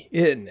trippy,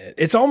 isn't it?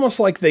 It's almost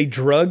like they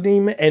drugged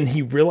him and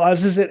he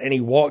realizes it and he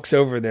walks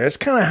over there. It's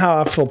kind of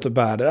how I felt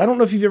about it. I don't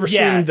know if you've ever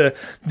seen the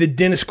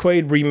Dennis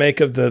Quaid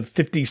remake of the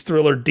 50s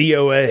thriller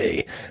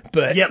DOA,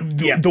 but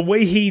the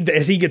way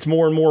as he gets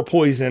more and more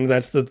poisoned,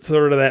 that's the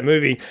third of that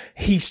movie,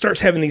 he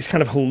starts having these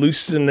kind of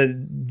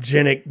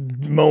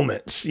hallucinogenic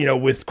moments, you know,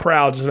 with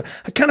crowds.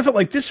 I kind of felt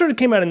like this sort of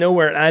came out of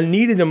nowhere and I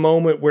needed a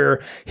moment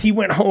where he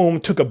went home,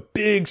 took a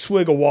big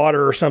swig of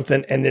water or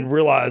something, and then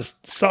realized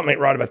something ain't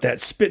right about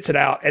that, spits it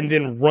out, and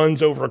then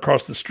runs over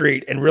across the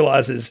street and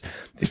realizes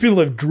these people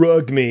have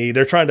drugged me.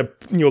 They're trying to,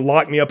 you know,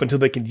 lock me up until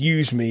they can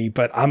use me,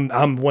 but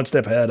I'm one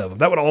step ahead of them.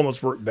 That would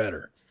almost work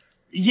better.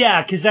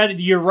 Yeah, because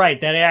you're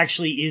right. That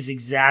actually is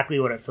exactly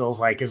what it feels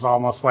like. Is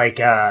almost like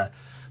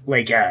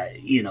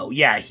you know,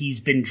 yeah,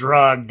 he's been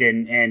drugged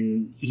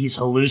and he's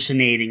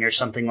hallucinating or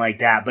something like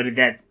that. But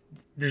that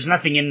there's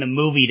nothing in the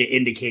movie to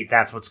indicate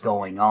that's what's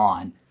going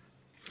on.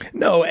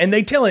 No, and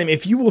they tell him,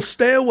 if you will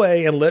stay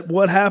away and let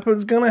what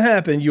happens gonna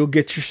happen, you'll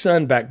get your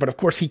son back. But of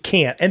course he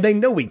can't, and they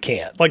know he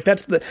can't. Like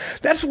that's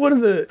one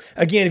of the,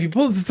 again, if you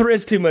pull the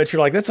threads too much, you're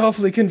like, that's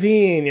awfully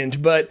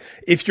convenient. But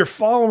if you're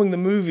following the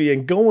movie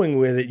and going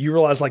with it, you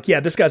realize, like, yeah,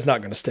 this guy's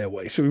not gonna stay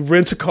away. So he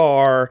rents a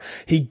car,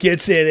 he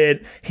gets in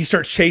it, he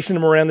starts chasing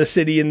him around the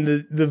city in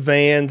the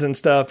vans and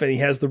stuff, and he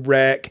has the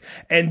wreck,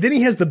 and then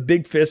he has the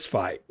big fist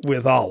fight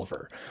with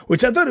Oliver,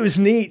 which I thought it was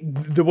neat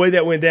the way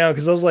that went down,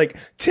 because I was like,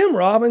 Tim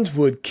Robbins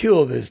would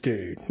kill this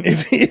dude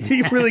if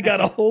he really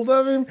got a hold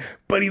of him,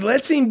 but he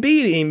lets him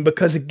beat him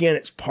because, again,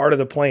 it's part of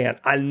the plan.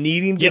 I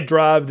need him to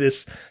drive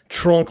this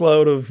trunk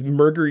load of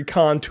Mercury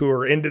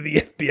Contour into the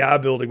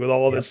FBI building with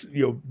all of this,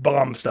 you know,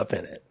 bomb stuff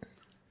in it.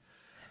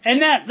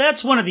 And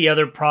that's one of the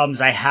other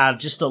problems I have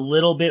just a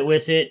little bit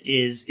with it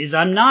is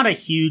I'm not a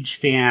huge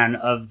fan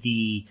of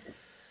the,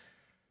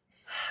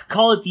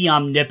 call it the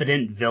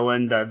omnipotent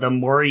villain, the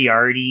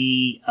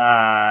Moriarty,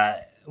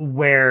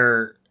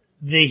 where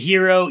the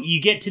hero, you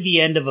get to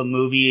the end of a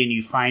movie and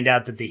you find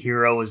out that the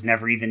hero was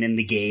never even in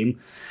the game.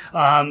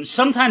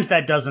 Sometimes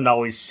that doesn't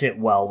always sit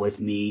well with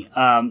me.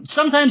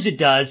 Sometimes it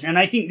does, and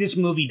I think this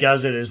movie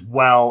does it as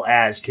well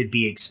as could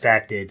be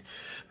expected.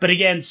 But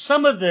again,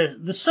 some of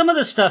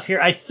the stuff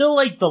here, I feel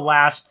like the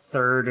last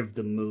third of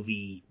the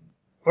movie,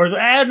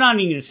 I'm not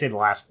even going to say the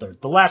last third,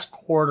 the last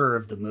quarter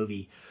of the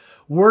movie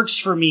works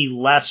for me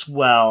less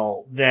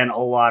well than a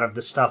lot of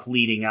the stuff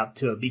leading up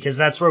to it, because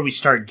that's where we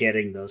start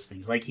getting those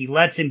things. Like, he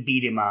lets him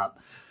beat him up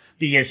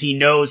because he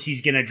knows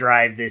he's going to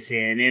drive this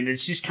in. And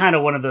it's just kind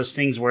of one of those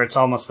things where it's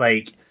almost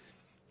like,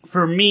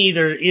 for me,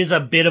 there is a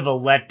bit of a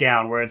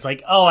letdown where it's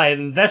like, oh, I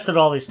invested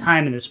all this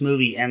time in this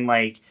movie and,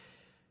 like,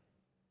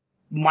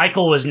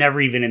 Michael was never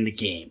even in the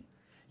game.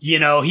 You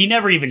know, he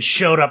never even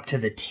showed up to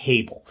the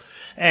table.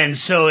 And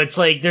so it's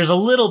like, there's a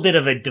little bit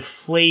of a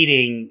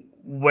deflating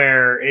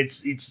where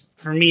it's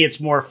for me, it's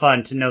more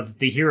fun to know that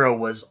the hero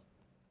was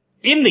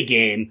in the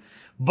game,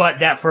 but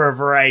that for a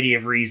variety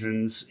of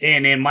reasons,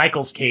 and in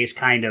Michael's case,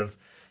 kind of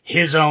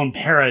his own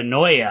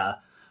paranoia,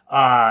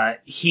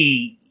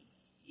 he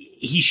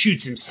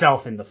shoots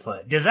himself in the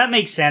foot. Does that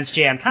make sense,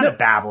 Jay? I'm kind of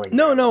babbling.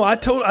 No, I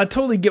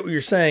totally get what you're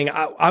saying.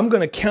 I'm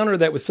going to counter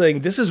that with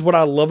saying this is what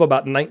I love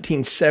about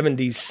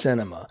 1970s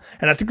cinema.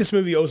 And I think this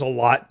movie owes a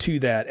lot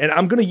to that. And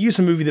I'm going to use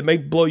a movie that may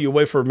blow you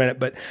away for a minute,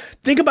 but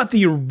think about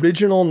the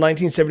original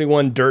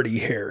 1971 Dirty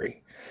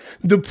Harry.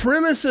 The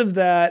premise of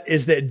that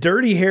is that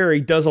Dirty Harry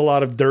does a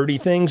lot of dirty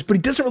things, but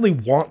he doesn't really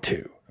want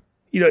to.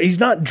 You know, he's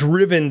not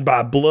driven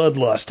by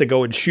bloodlust to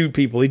go and shoot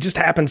people. He just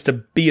happens to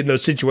be in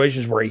those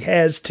situations where he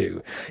has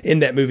to in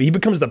that movie. He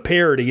becomes the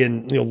parody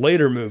in, you know,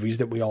 later movies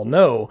that we all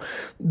know.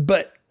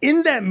 But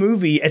in that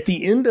movie, at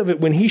the end of it,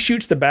 when he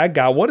shoots the bad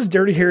guy, what does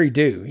Dirty Harry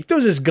do? He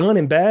throws his gun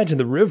and badge in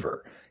the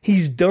river.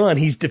 He's done.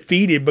 He's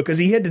defeated because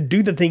he had to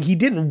do the thing he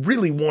didn't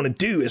really want to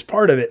do as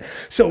part of it.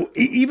 So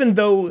even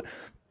though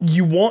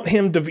you want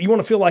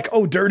to feel like,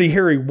 oh, Dirty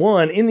Harry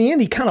won, in the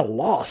end, he kind of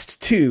lost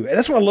too. And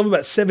that's what I love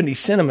about 70s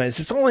cinema is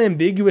it's all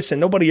ambiguous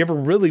and nobody ever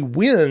really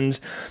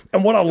wins.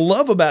 And what I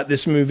love about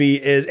this movie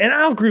is, and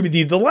I'll agree with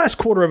you, the last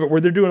quarter of it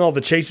where they're doing all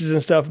the chases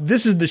and stuff,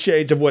 this is the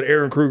shades of what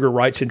Aaron Kruger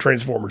writes in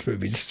Transformers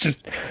movies.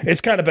 It's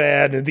kind of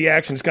bad and the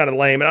action's kind of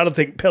lame. And I don't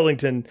think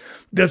Pellington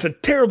does a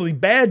terribly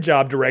bad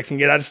job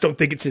directing it. I just don't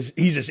think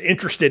he's as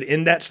interested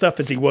in that stuff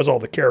as he was all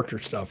the character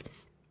stuff.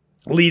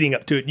 Leading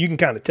up to it, you can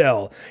kind of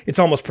tell it's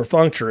almost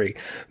perfunctory.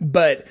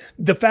 But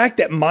the fact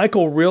that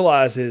Michael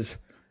realizes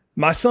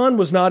my son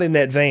was not in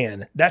that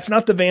van. That's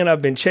not the van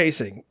I've been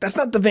chasing. That's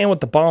not the van with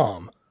the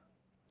bomb.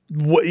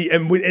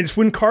 And it's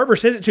when Carver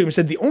says it to him, he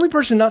said, the only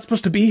person not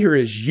supposed to be here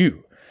is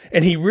you.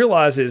 And he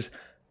realizes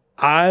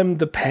I'm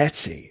the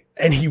patsy.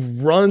 And he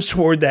runs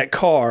toward that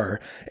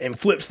car and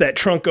flips that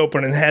trunk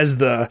open and has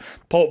the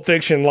Pulp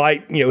Fiction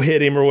light,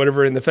 hit him or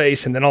whatever in the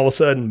face. And then all of a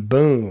sudden,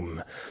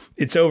 boom,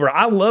 it's over.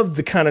 I love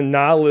the kind of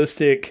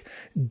nihilistic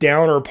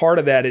downer part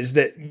of that is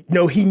that,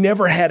 no, he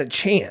never had a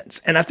chance.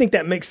 And I think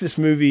that makes this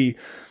movie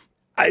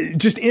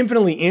just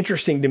infinitely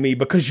interesting to me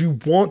because you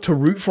want to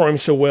root for him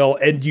so well.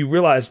 And you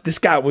realize this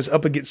guy was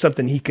up against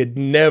something he could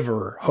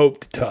never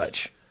hope to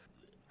touch.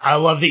 I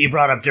love that you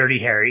brought up Dirty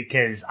Harry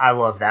because I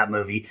love that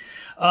movie.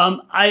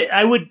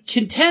 I would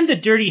contend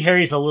that Dirty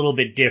Harry is a little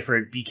bit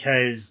different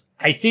because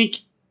I think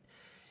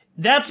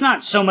that's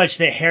not so much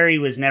that Harry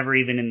was never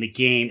even in the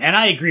game. And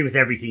I agree with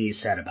everything you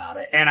said about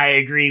it. And I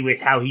agree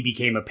with how he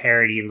became a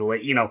parody in the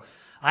late,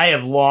 I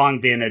have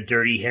long been a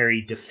Dirty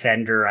Harry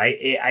defender.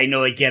 I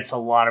know it gets a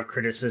lot of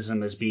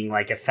criticism as being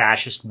like a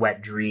fascist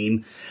wet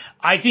dream.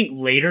 I think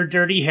later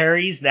Dirty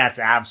Harrys, that's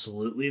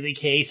absolutely the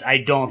case. I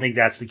don't think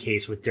that's the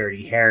case with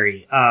Dirty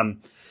Harry.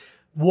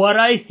 What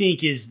I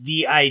think is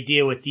the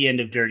idea with the end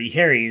of Dirty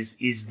Harry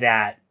is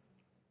that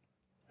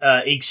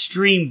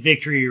extreme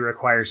victory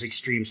requires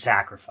extreme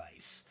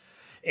sacrifice.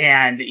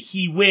 And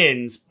he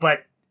wins,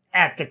 but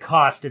at the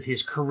cost of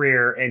his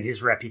career and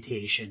his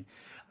reputation.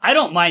 I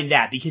don't mind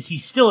that because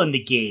he's still in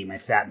the game,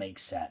 if that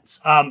makes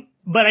sense.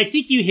 But I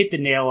think you hit the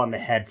nail on the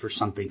head for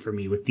something for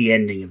me with the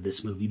ending of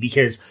this movie,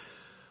 because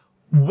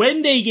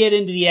when they get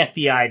into the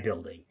FBI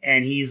building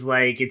and he's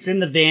like, it's in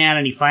the van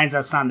and he finds out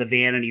it's not in the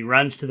van and he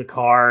runs to the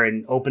car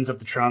and opens up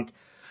the trunk.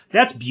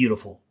 That's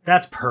beautiful.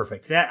 That's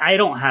perfect. I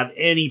don't have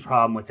any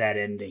problem with that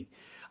ending.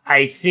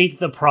 I think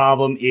the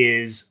problem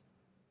is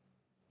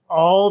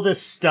all the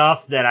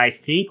stuff that I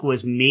think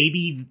was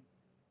maybe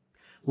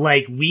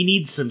like we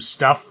need some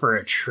stuff for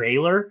a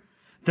trailer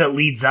that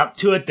leads up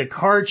to it. The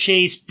car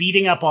chase,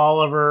 beating up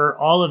Oliver,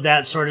 all of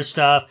that sort of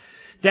stuff.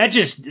 That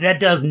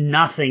does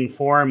nothing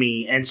for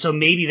me. And so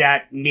maybe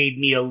that made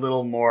me a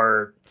little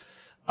more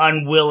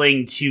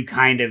unwilling to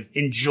kind of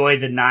enjoy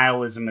the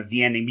nihilism of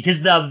the ending,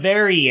 because the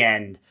very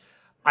end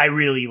I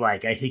really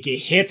like. I think it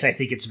hits. I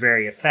think it's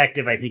very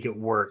effective. I think it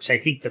works. I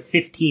think the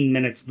 15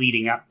 minutes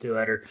leading up to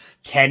it, or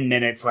 10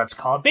 minutes, let's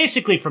call it,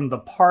 basically from the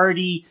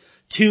party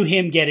to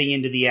him getting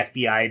into the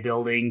FBI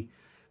building,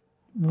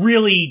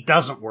 really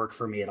doesn't work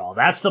for me at all.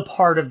 That's the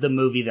part of the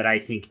movie that I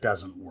think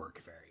doesn't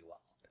work very well.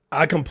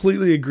 I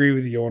completely agree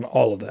with you on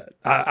all of that.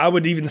 I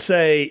would even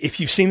say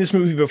if you've seen this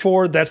movie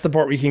before, that's the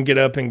part where you can get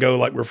up and go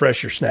like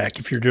refresh your snack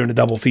if you're doing a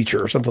double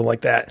feature or something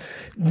like that.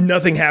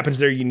 Nothing happens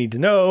there you need to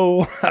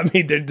know. I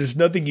mean, there's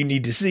nothing you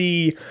need to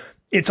see.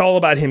 It's all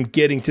about him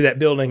getting to that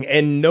building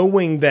and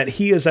knowing that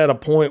he is at a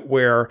point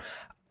where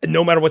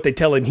no matter what they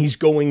tell him, he's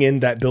going in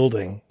that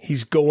building.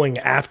 He's going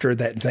after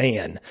that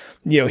van.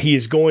 He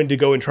is going to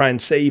go and try and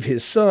save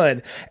his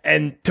son.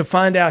 And to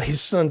find out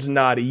his son's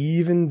not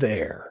even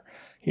there.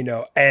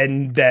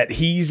 And that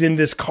he's in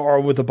this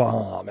car with a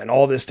bomb and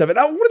all this stuff. And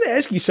I wanted to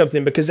ask you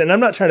something and I'm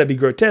not trying to be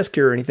grotesque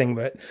here or anything,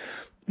 but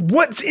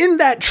what's in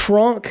that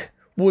trunk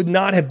would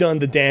not have done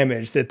the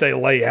damage that they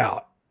lay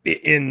out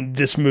in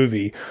this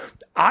movie.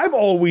 I've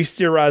always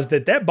theorized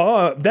that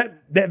bomb,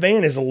 that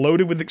van is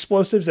loaded with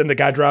explosives and the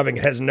guy driving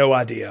it has no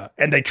idea.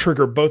 And they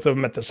trigger both of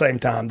them at the same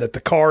time, that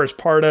the car is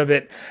part of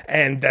it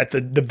and that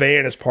the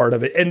van is part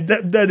of it. And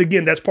that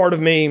again, that's part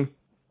of me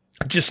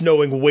just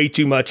knowing way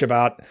too much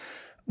about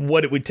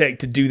what it would take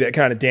to do that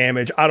kind of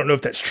damage. I don't know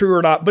if that's true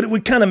or not, but it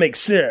would kind of make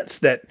sense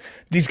that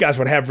these guys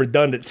would have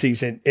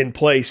redundancies in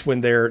place when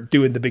they're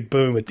doing the big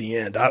boom at the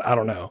end. I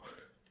don't know.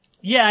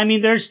 Yeah, I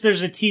mean, there's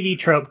a TV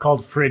trope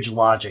called fridge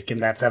logic, and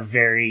that's a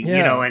very,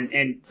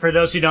 and for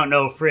those who don't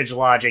know, fridge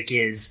logic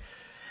is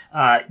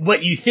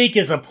what you think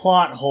is a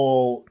plot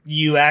hole,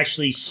 you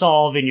actually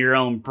solve in your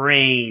own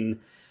brain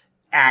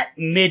at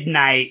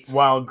midnight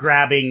while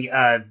grabbing,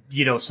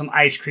 some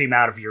ice cream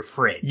out of your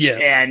fridge.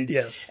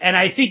 Yes. And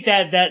I think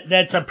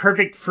that's a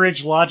perfect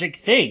fridge logic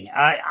thing.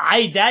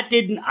 I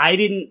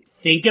didn't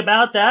think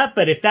about that,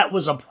 but if that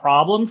was a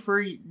problem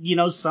for,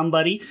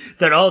 somebody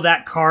that,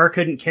 that car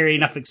couldn't carry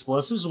enough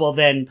explosives, well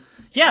then,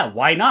 yeah,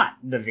 why not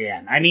the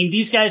van? I mean,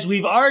 these guys,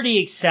 we've already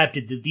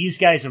accepted that these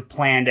guys have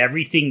planned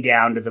everything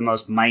down to the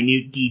most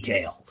minute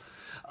detail.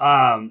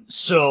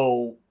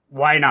 So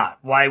why not?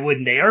 Why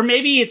wouldn't they? Or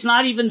maybe it's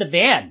not even the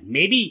van.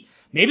 Maybe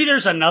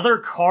there's another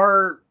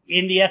car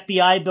in the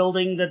FBI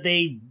building that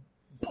they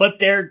put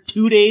there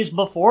 2 days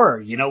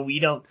before. We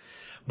don't.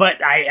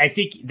 But I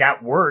think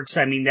that works.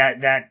 I mean,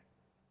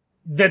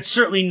 that's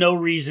certainly no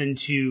reason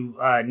to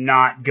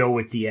not go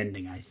with the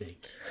ending, I think.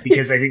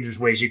 Because I think there's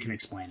ways you can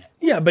explain it.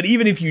 Yeah, but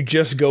even if you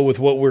just go with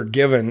what we're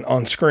given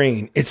on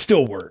screen, it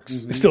still works.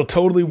 Mm-hmm. It still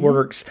totally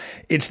works.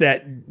 It's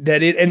that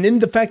it, and then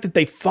the fact that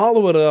they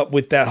follow it up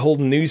with that whole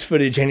news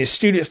footage and his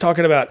students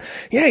talking about,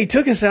 yeah, he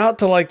took us out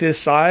to like this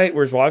site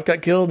where his wife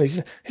got killed, and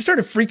he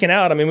started freaking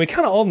out. I mean, we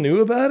kind of all knew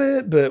about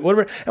it, but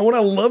whatever. And what I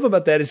love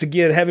about that is,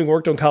 again, having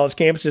worked on college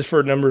campuses for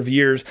a number of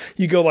years,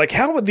 you go like,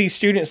 how would these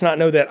students not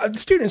know that?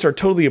 Students are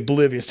totally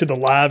oblivious to the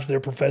lives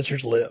their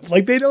professors live.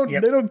 Like they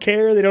don't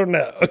care, they don't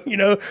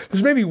know.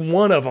 There's maybe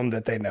one of them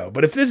that they know.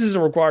 But if this is a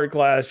required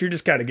class, you're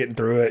just kind of getting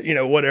through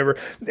it, whatever.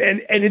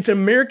 And it's an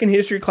American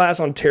history class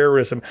on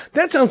terrorism.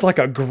 That sounds like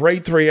a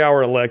great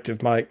 3-hour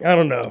elective, Mike. I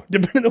don't know.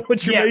 Depending on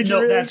what your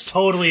major is. That's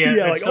totally it.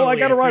 Yeah, like, totally I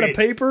got to write a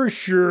paper?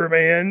 Sure,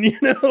 man.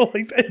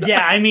 Like that.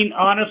 Yeah, I mean,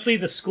 honestly,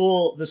 the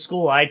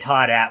school I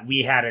taught at,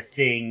 we had a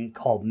thing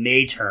called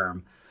May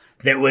term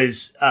that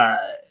was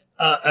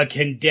a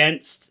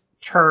condensed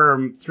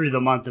term through the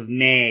month of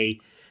May.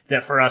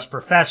 That for us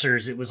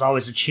professors, it was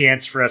always a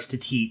chance for us to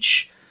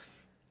teach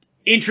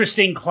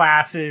interesting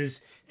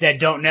classes that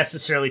don't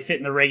necessarily fit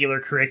in the regular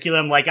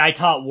curriculum. Like I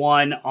taught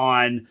one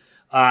on,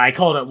 I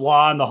called it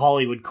Law in the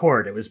Hollywood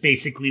Court. It was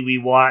basically we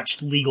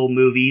watched legal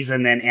movies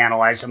and then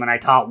analyzed them. And I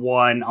taught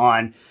one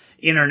on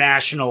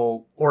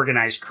international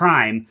organized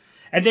crime.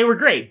 And they were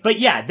great. But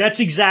yeah,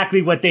 that's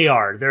exactly what they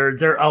are.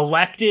 They're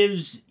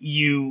electives.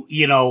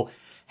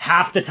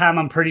 Half the time,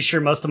 I'm pretty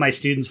sure most of my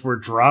students were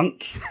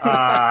drunk,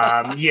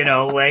 because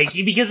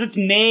it's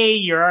May,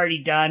 you're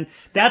already done.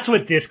 That's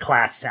what this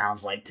class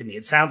sounds like to me.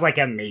 It sounds like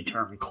a May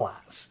term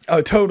class.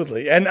 Oh,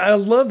 totally. And I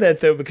love that,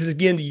 though, because,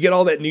 again, you get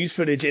all that news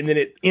footage, and then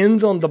it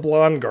ends on the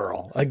blonde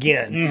girl,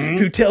 again,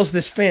 who tells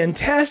this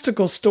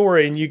fantastical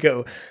story, and you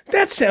go,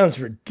 that sounds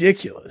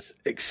ridiculous,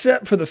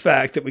 except for the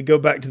fact that we go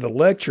back to the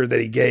lecture that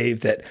he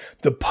gave, that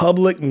the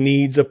public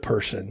needs a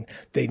person.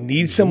 They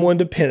need someone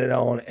to pin it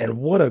on, and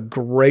what a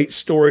great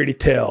story to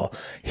tell.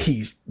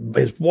 His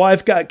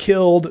wife got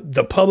killed.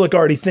 The public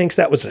already thinks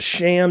that was a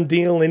sham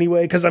deal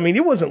anyway. Because, I mean,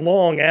 it wasn't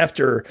long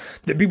after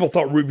that people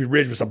thought Ruby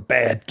Ridge was a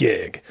bad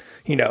gig.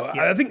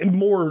 I think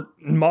more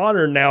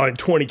modern now in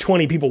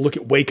 2020, people look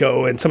at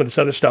Waco and some of this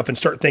other stuff and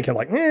start thinking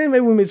like,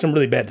 maybe we made some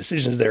really bad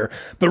decisions there.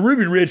 But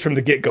Ruby Ridge from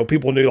the get-go,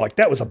 people knew like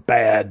that was a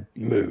bad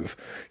move.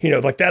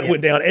 Like that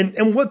went down.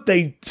 And what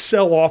they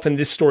sell off in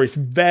this story is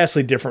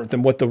vastly different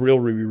than what the real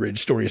Ruby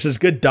Ridge story is. There's a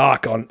good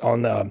doc on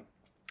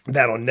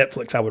that on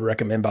Netflix, I would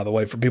recommend, by the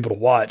way, for people to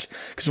watch,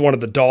 because one of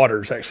the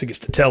daughters actually gets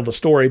to tell the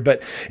story.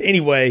 But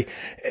anyway,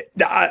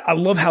 I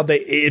love how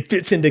it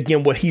fits into,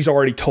 again, what he's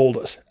already told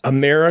us.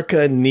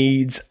 America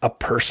needs a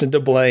person to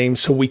blame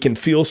so we can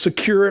feel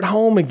secure at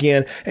home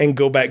again and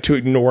go back to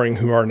ignoring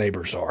who our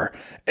neighbors are.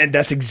 And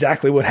that's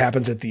exactly what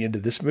happens at the end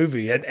of this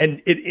movie. And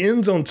it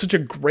ends on such a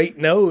great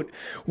note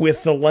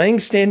with the Lang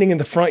standing in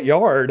the front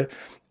yard.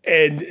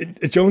 And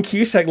Joan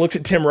Cusack looks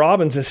at Tim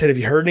Robbins and said, have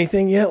you heard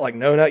anything yet? Like,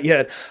 no, not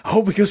yet. I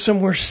hope we go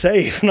somewhere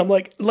safe. And I'm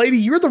like, lady,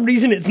 you're the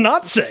reason it's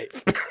not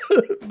safe.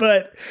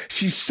 But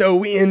she's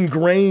so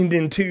ingrained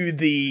into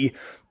the,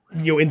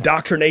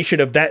 indoctrination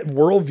of that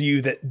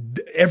worldview that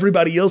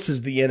everybody else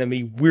is the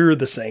enemy. We're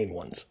the sane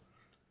ones.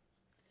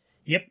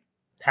 Yep.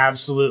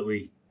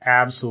 Absolutely.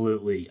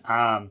 Absolutely.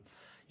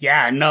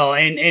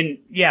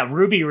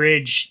 Ruby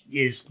Ridge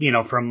is,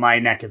 from my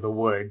neck of the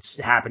woods.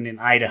 It happened in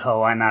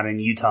Idaho. I'm out in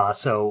Utah.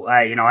 So,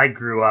 I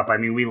grew up. I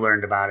mean, we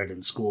learned about it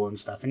in school and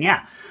stuff. And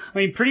yeah, I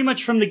mean, pretty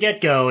much from the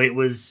get-go,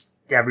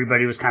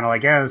 everybody was kind of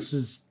like, this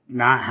is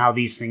not how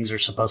these things are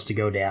supposed to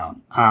go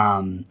down.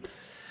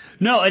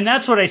 No, and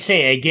that's what I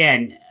say.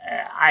 Again,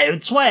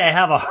 it's why I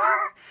have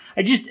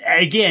I just,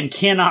 again,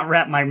 cannot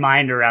wrap my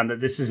mind around that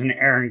this is an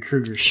Aaron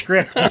Kruger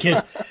script,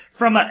 because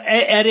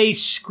at a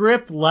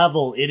script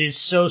level, it is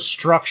so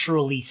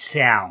structurally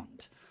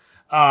sound,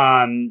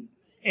 and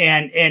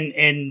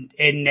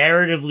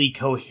narratively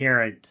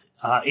coherent,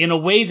 in a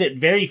way that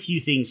very few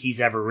things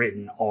he's ever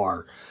written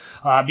are,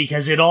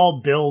 because it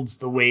all builds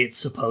the way it's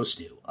supposed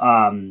to.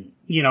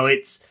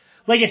 It's,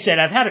 like I said,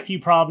 I've had a few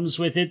problems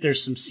with it.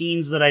 There's some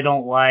scenes that I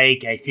don't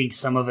like. I think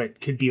some of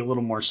it could be a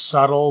little more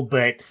subtle,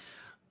 but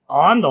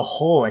on the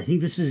whole, I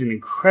think this is an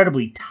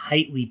incredibly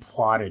tightly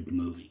plotted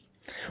movie.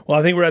 Well,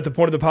 I think we're at the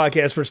point of the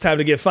podcast where it's time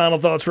to give final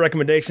thoughts,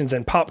 recommendations,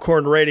 and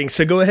popcorn ratings.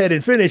 So go ahead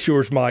and finish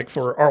yours, Mike,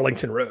 for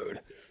Arlington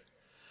Road.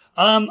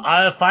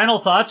 Final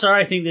thoughts are,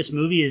 I think this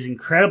movie is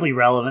incredibly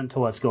relevant to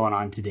what's going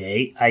on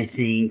today. I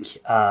think,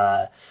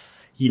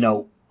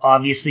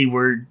 obviously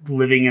we're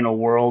living in a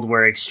world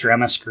where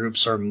extremist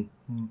groups are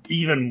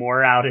even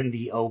more out in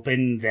the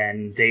open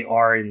than they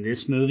are in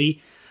this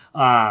movie.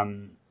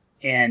 And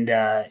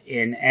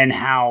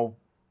how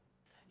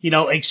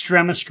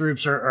extremist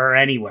groups are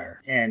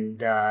anywhere.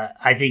 And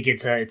I think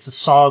it's a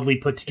solidly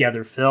put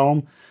together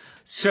film.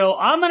 So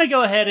I'm going to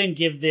go ahead and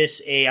give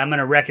this I'm going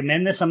to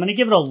recommend this. I'm going to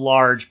give it a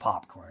large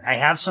popcorn. I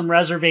have some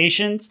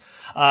reservations,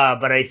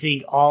 but I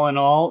think all in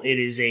all, it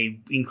is a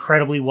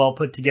incredibly well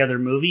put together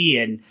movie.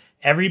 And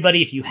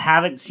everybody, if you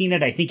haven't seen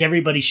it, I think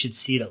everybody should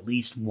see it at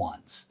least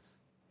once.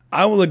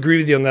 I will agree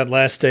with you on that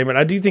last statement.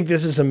 I do think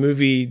this is a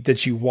movie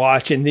that you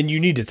watch and then you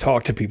need to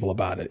talk to people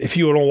about it. If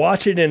you want to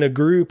watch it in a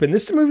group, and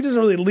this movie doesn't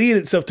really lead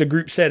itself to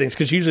group settings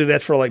because usually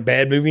that's for like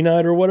bad movie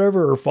night or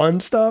whatever or fun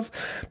stuff.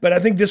 But I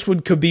think this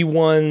could be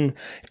one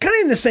kind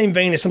of in the same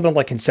vein as something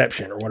like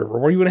Inception or whatever,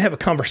 where you want to have a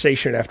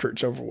conversation after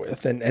it's over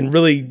with and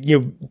really,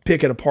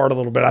 pick it apart a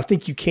little bit. I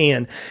think you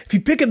can. If you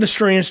pick at the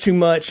strands too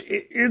much,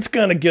 it's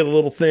going to get a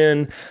little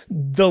thin.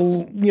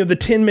 The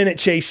 10-minute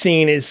chase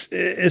scene is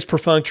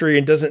perfunctory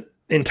and doesn't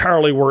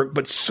entirely work,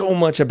 but so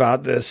much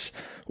about this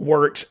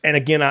works. And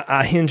again,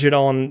 I hinge it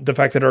on the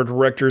fact that our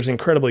director is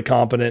incredibly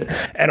competent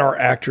and our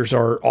actors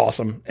are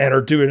awesome and are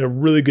doing a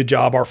really good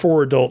job. Our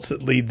 4 adults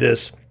that lead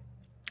this,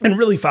 and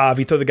really 5,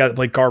 you throw the guy that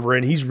played Carver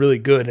in, he's really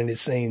good in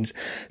his scenes.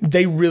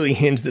 They really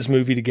hinge this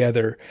movie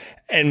together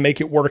and make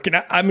it work.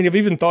 And I mean, I've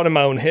even thought in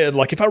my own head,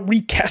 like if I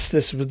recast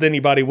this with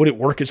anybody, would it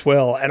work as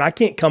well? And I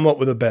can't come up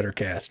with a better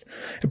cast,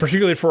 and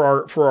particularly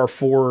for our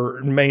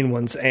 4 main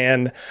ones.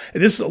 And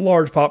this is a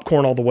large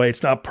popcorn all the way.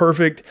 It's not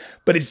perfect,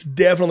 but it's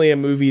definitely a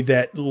movie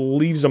that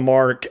leaves a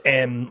mark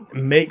and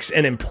makes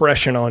an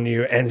impression on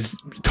you and is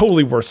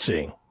totally worth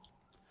seeing.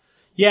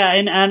 Yeah,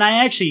 and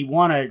I actually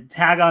want to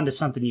tag on to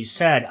something you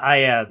said.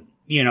 I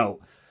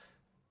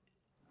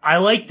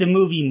like the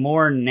movie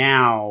more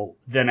now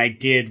than I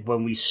did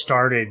when we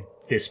started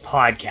this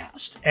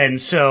podcast. And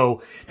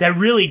so that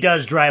really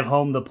does drive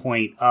home the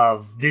point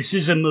of this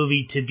is a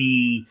movie to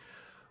be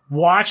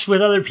watched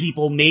with other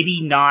people,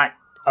 maybe not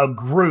a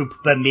group,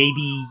 but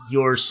maybe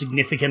your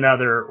significant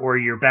other or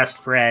your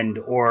best friend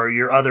or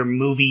your other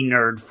movie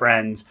nerd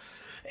friends.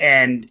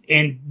 And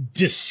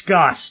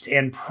discussed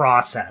and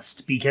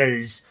processed,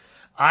 because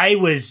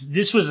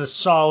this was a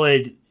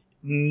solid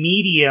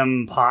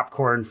medium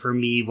popcorn for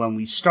me when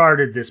we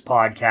started this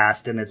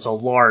podcast, and it's a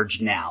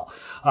large now.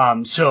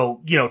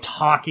 So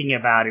talking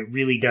about it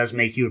really does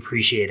make you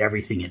appreciate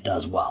everything it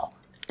does well.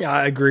 Yeah,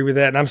 I agree with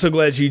that. And I'm so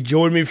glad you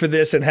joined me for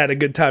this and had a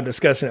good time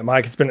discussing it,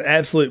 Mike. It's been an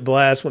absolute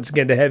blast once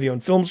again to have you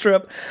on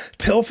Filmstrip.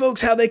 Tell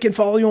folks how they can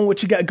follow you on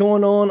what you got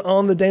going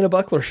on the Dana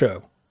Buckler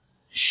Show.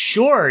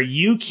 Sure,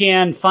 you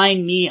can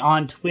find me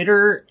on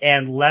Twitter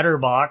and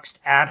Letterboxd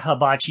at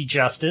Hibachi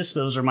Justice.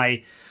 Those are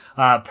my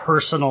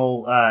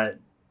personal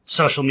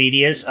social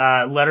medias.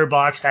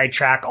 Letterboxd, I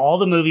track all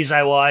the movies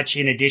I watch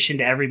in addition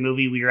to every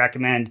movie we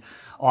recommend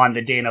on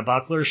the Dana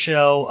Buckler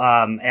Show.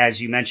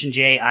 As you mentioned,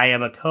 Jay, I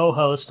am a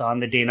co-host on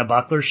the Dana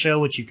Buckler Show,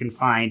 which you can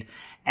find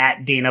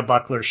at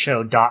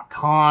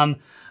DanaBucklerShow.com.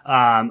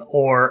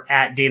 Or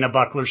at Dana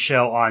Buckler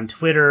Show on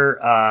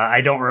Twitter. I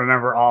don't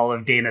remember all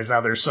of Dana's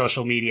other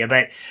social media,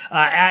 but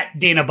at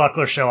Dana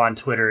Buckler Show on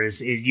Twitter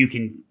is you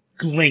can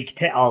link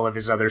to all of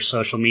his other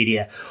social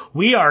media.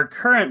 We are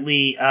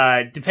currently,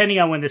 depending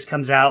on when this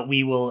comes out,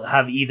 we will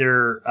have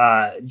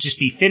either just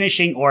be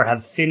finishing or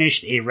have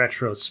finished a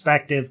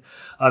retrospective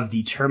of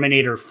the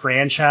Terminator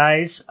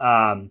franchise.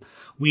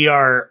 We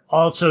are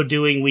also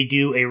we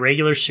do a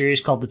regular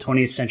series called the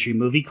 20th Century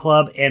Movie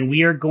Club, and we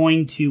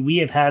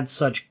have had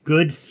such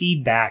good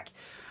feedback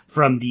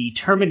from the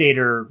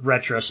Terminator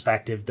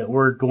retrospective that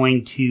we're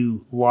going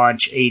to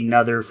launch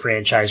another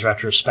franchise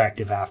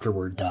retrospective after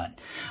we're done.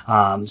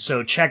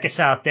 So check us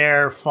out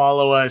there,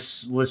 follow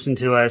us, listen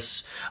to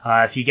us.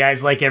 If you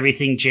guys like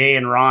everything Jay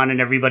and Ron and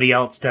everybody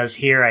else does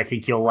here, I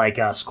think you'll like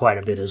us quite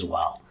a bit as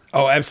well.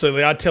 Oh,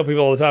 absolutely. I tell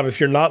people all the time, if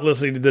you're not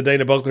listening to the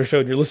Dana Buckler Show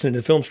and you're listening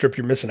to Filmstrip,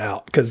 you're missing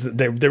out, because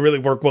they really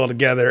work well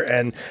together,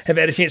 and have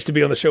had a chance to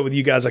be on the show with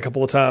you guys a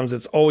couple of times.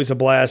 It's always a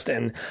blast,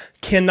 and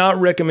cannot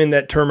recommend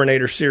that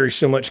Terminator series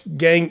so much.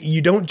 Gang,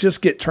 you don't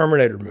just get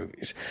Terminator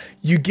movies.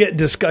 You get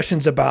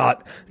discussions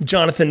about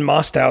Jonathan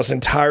Mostow's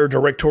entire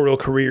directorial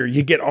career.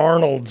 You get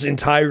Arnold's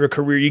entire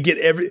career. You get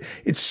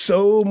it's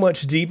so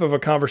much deep of a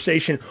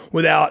conversation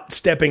without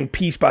stepping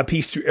piece by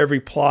piece through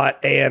every plot,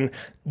 and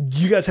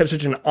you guys have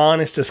such an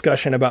honest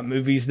discussion about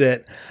movies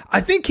that I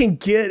think can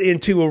get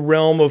into a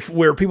realm of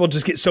where people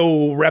just get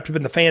so wrapped up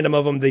in the fandom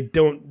of them, they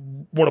don't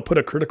want to put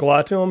a critical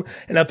eye to them.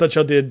 And I thought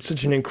y'all did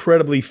such an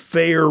incredibly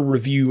fair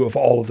review of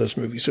all of those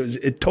movies. So it's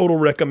a total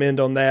recommend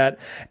on that.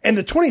 And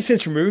the 20th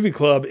Century Movie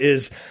Club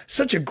is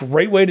such a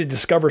great way to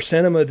discover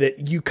cinema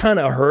that you kind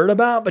of heard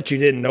about, but you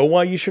didn't know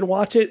why you should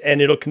watch it.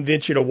 And it'll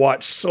convince you to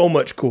watch so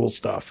much cool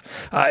stuff.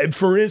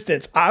 For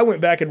instance, I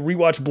went back and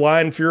rewatched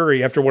Blind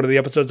Fury after one of the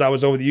episodes I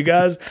was on with you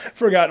guys.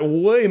 Forgot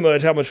way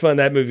much how much fun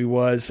that movie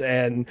was,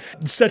 and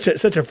such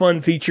a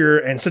fun feature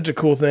and such a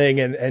cool thing.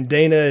 And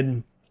Dana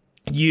and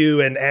you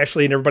and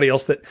Ashley and everybody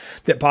else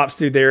that pops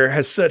through there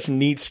has such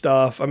neat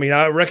stuff. I mean,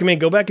 I recommend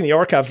go back in the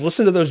archives,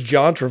 listen to those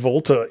John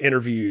Travolta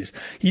interviews.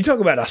 You talk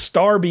about a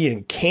star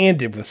being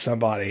candid with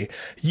somebody.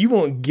 You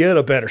won't get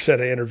a better set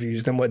of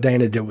interviews than what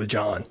Dana did with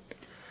John.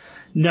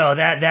 No,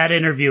 that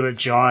interview with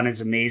John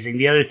is amazing.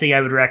 The other thing I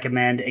would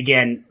recommend,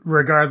 again,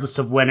 regardless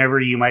of whenever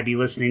you might be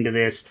listening to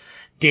this,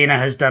 Dana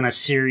has done a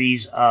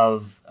series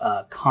of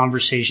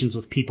conversations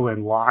with people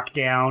in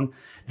lockdown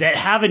that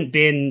haven't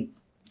been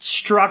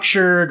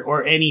structured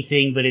or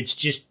anything, but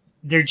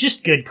they're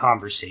just good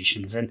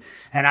conversations, and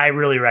I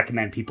really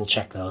recommend people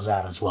check those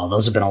out as well.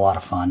 Those have been a lot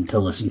of fun to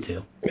listen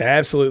to.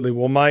 Absolutely.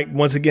 Well, Mike,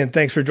 once again,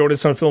 thanks for joining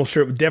us on Film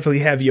Strip. We'll definitely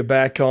have you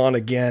back on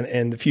again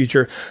in the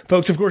future.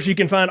 Folks, of course, you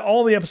can find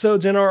all the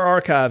episodes in our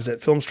archives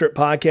at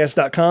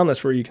filmstrippodcast.com.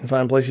 That's where you can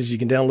find places you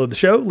can download the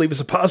show. Leave us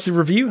a positive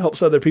review.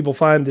 Helps other people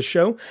find the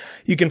show.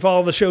 You can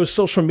follow the show's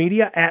social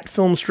media at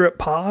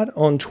FilmstripPod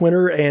on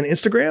Twitter and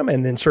Instagram,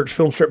 and then search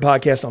Film Strip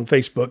Podcast on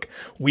Facebook.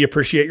 We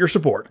appreciate your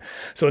support.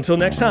 So until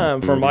next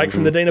time, for Mike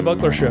from the Dana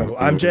Buckler Show,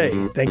 I'm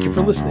Jay. Thank you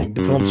for listening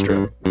to Film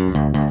Strip.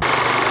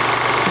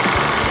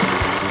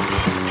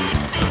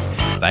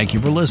 Thank you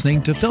for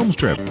listening to Film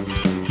Strip.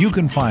 You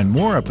can find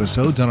more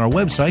episodes on our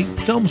website,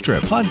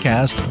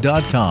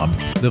 filmstrippodcast.com.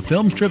 The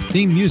Film Strip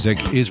theme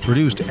music is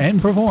produced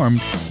and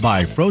performed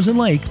by Frozen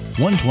Lake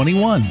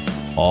 121.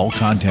 All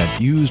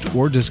content used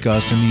or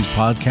discussed in these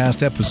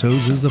podcast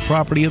episodes is the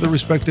property of the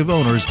respective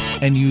owners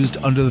and used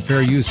under the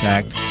Fair Use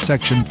Act,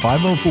 Section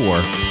 504,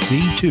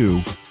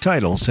 C2,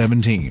 Title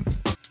 17.